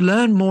actually you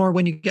learn more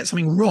when you get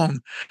something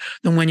wrong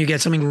than when you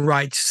get something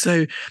right.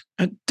 So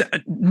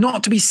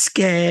not to be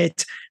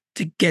scared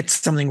to get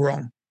something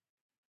wrong.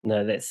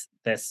 No, that's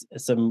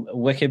some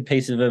wicked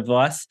piece of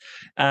advice.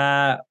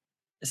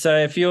 So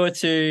if you were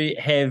to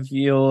have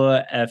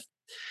your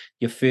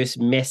first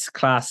maths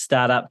class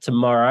start up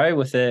tomorrow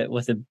with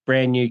a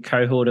brand new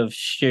cohort of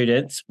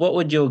students, what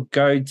would your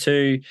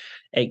go-to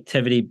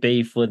activity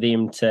be for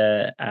them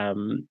to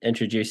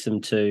introduce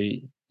them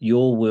to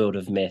your world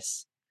of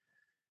maths?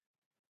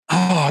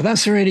 Oh,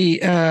 that's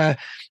really. I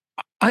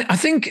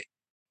think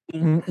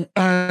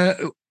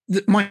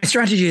my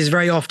strategy is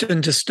very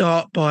often to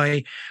start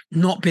by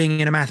not being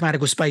in a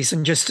mathematical space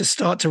and just to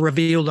start to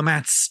reveal the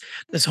maths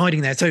that's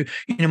hiding there. So,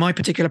 my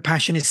particular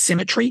passion is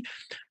symmetry.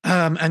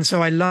 And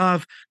so I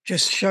love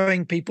just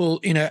showing people,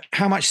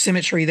 how much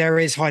symmetry there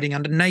is hiding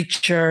under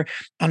nature,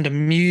 under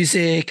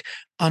music,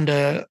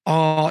 under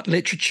art,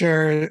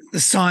 literature, the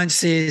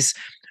sciences.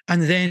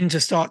 And then to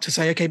start to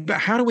say, okay, but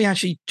how do we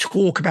actually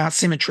talk about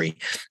symmetry?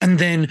 And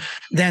then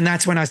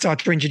that's when I start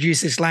to introduce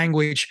this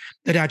language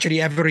that actually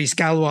Évariste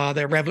Galois,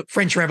 the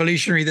French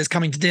revolutionary that's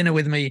coming to dinner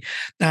with me,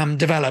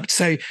 developed.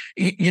 So,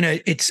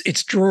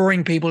 it's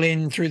drawing people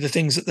in through the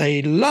things that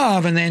they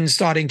love, and then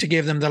starting to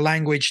give them the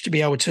language to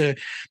be able to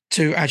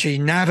actually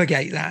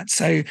navigate that.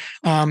 So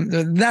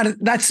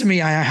that's to me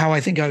how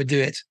I think I would do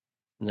it.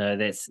 No,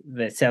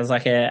 that sounds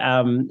like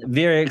a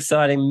very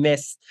exciting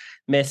maths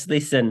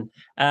lesson.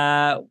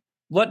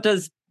 What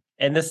does,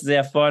 and this is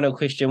our final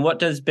question, what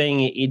does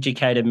being an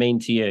educator mean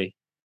to you?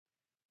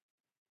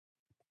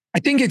 I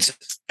think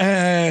it's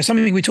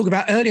something we talked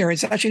about earlier.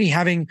 It's actually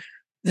having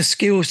the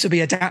skills to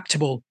be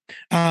adaptable.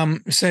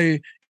 So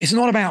it's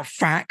not about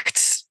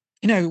facts.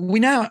 We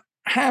now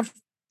have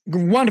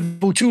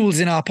wonderful tools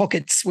in our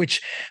pockets,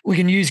 which we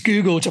can use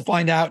Google to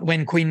find out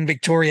when Queen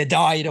Victoria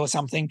died or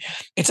something.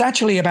 It's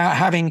actually about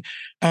having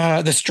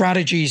the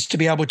strategies to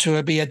be able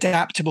to be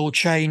adaptable,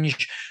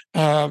 change,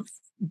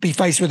 be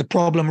faced with a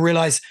problem,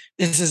 realize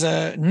this is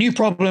a new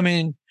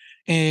problem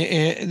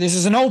this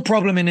is an old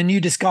problem in a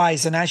new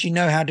disguise, and actually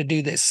know how to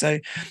do this. So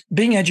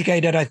being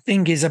educated, I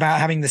think, is about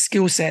having the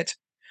skill set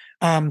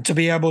to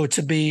be able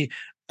to be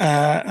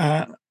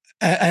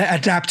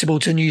adaptable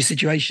to new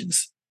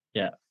situations.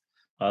 Yeah.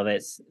 Oh,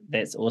 that's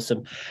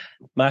awesome.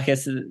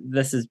 Marcus,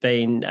 this has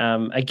been,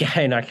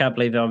 again, I can't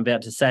believe I'm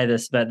about to say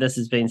this, but this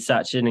has been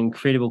such an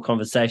incredible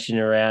conversation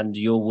around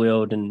your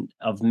world and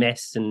of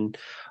maths, and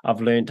I've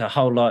learned a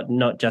whole lot,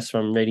 not just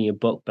from reading your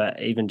book, but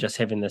even just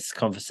having this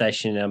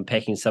conversation and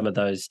unpacking some of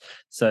those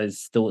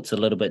thoughts a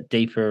little bit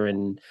deeper,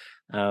 and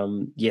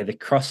the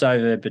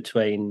crossover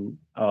between,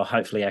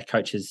 hopefully our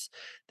coaches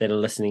that are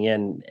listening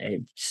in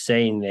have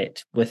seen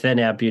that within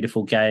our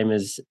beautiful game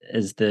is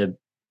the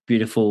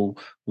beautiful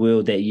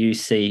world that you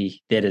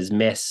see that is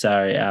maths.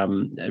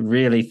 So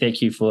really thank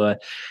you for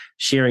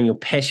sharing your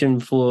passion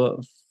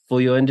for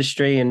your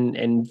industry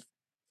and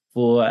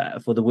for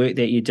the work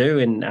that you do,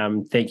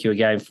 and thank you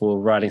again for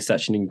writing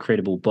such an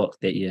incredible book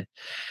that you.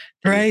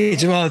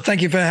 Great. Well,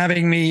 thank you for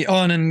having me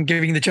on and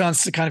giving the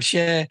chance to kind of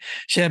share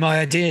my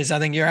ideas. I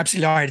think you're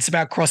absolutely right. It's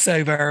about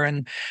crossover,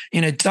 and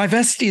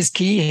diversity is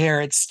key here.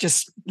 It's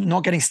just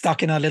not getting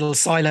stuck in our little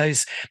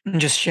silos,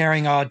 and just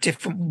sharing our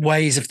different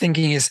ways of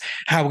thinking is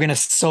how we're going to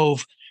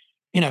solve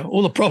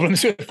all the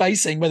problems we're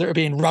facing, whether it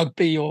be in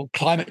rugby or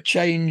climate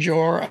change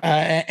or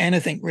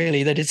anything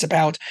really. That it's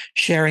about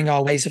sharing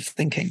our ways of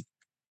thinking.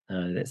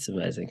 Oh, that's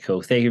amazing.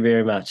 Cool. Thank you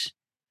very much.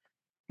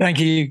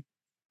 Thank you.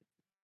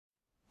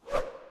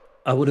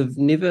 I would have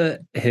never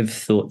have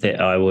thought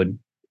that I would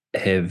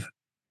have,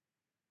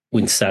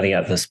 when starting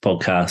out this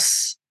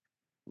podcast,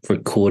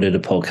 recorded a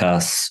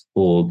podcast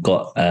or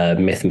got a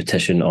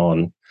mathematician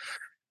on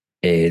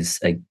as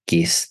a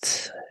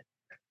guest.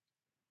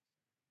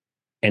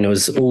 And it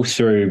was all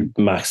through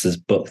Marcus's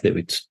book that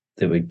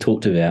we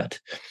talked about.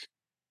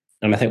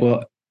 And I think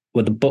what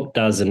the book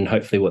does, and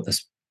hopefully what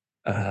this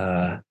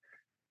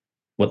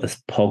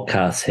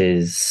podcast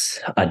has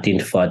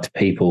identified to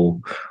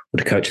people or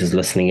to coaches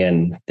listening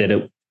in,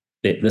 that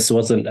this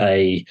wasn't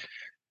a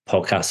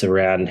podcast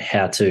around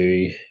how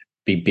to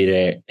be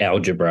better at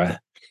algebra.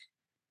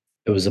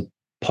 It was a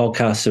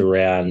podcast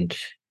around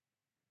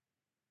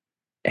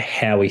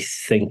how we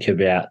think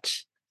about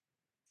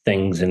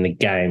things in the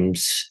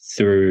games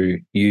through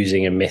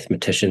using a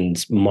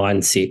mathematician's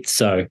mindset.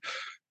 So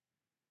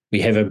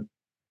we have a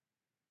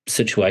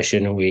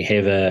situation, or we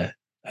have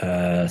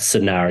a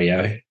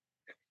scenario.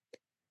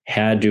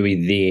 How do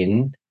we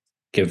then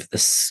give the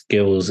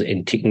skills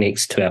and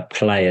techniques to our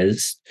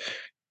players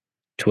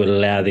to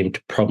allow them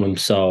to problem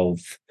solve,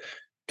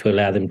 to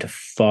allow them to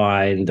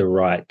find the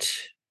right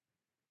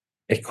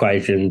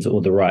equations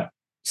or the right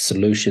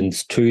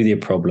solutions to their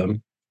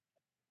problem,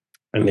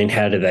 and then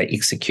how do they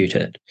execute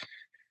it?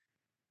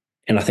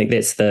 And I think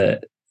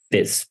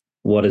that's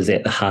what is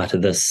at the heart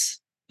of this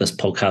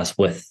podcast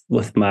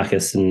with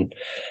Marcus. And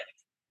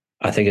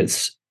I think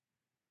it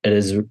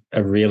is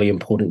a really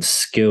important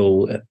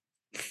skill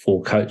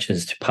for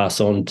coaches to pass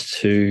on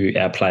to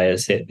our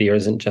players, that there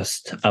isn't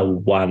just a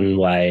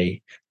one-way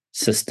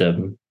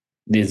system.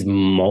 There's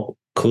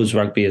because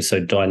rugby is so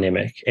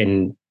dynamic,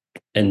 and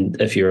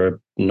if you're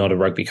not a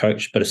rugby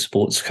coach but a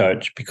sports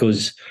coach,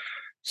 because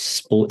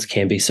sports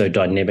can be so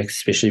dynamic,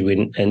 especially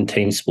when in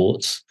team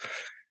sports,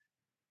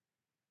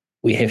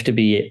 we have to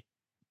be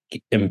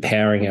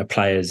empowering our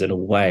players in a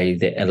way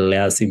that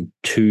allows them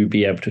to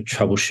be able to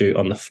troubleshoot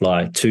on the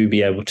fly, to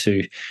be able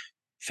to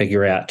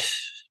figure out,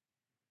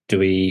 do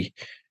we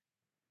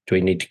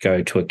need to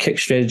go to a kick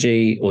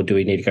strategy, or do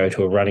we need to go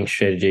to a running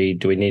strategy?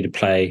 Do we need to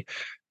play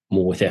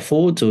more with our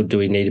forwards, or do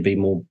we need to be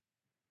more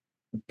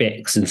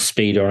backs and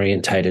speed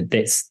orientated?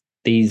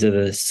 These are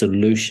the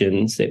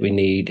solutions that we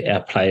need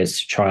our players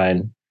to try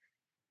and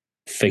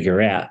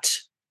figure out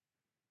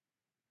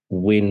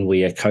when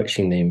we are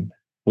coaching them,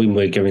 when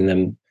we're giving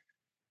them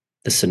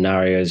the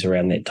scenarios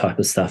around that type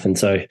of stuff. And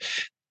so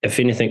if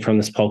anything from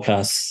this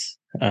podcast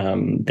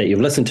that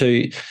you've listened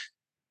to,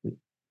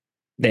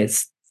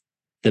 that's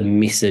the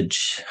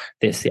message,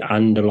 that's the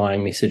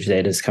underlying message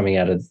that is coming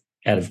out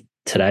of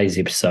today's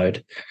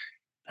episode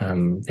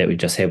that we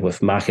just had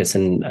with Marcus.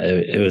 And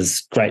it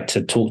was great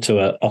to talk to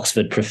an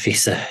Oxford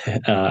professor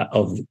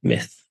of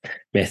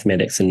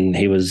mathematics, and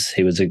he was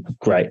a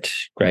great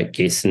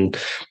guest. And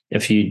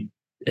if you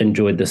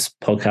enjoyed this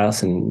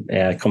podcast and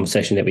our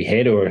conversation that we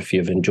had, or if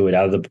you've enjoyed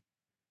other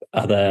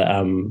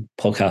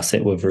podcasts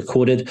that we've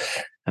recorded,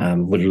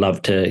 Would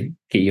love to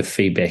get your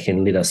feedback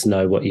and let us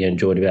know what you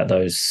enjoyed about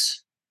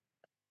those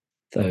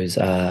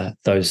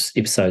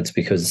episodes,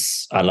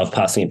 because I love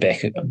passing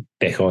it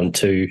back on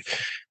to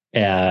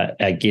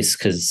our guests,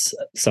 because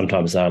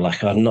sometimes they're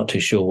like, I'm not too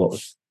sure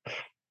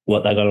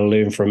what they're going to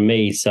learn from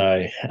me.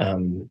 So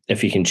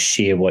if you can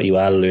share what you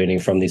are learning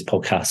from these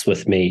podcasts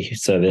with me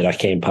so that I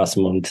can pass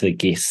them on to the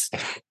guests,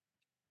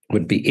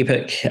 would be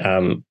epic.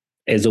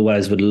 As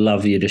always, would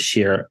love you to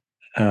share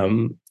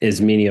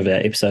as many of our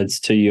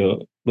episodes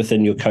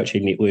within your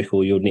coaching network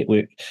or your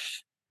network,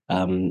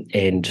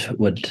 and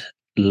would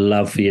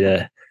love for you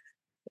to,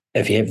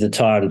 if you have the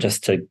time,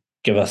 just to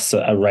give us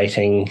a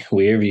rating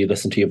wherever you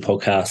listen to your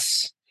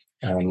podcasts,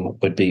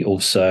 would be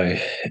also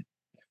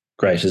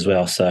great as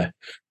well. So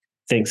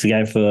thanks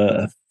again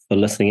for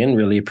listening in.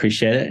 Really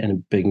appreciate it. And a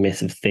big,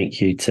 massive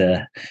thank you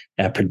to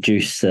our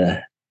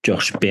producer,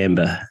 Josh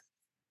Bamber.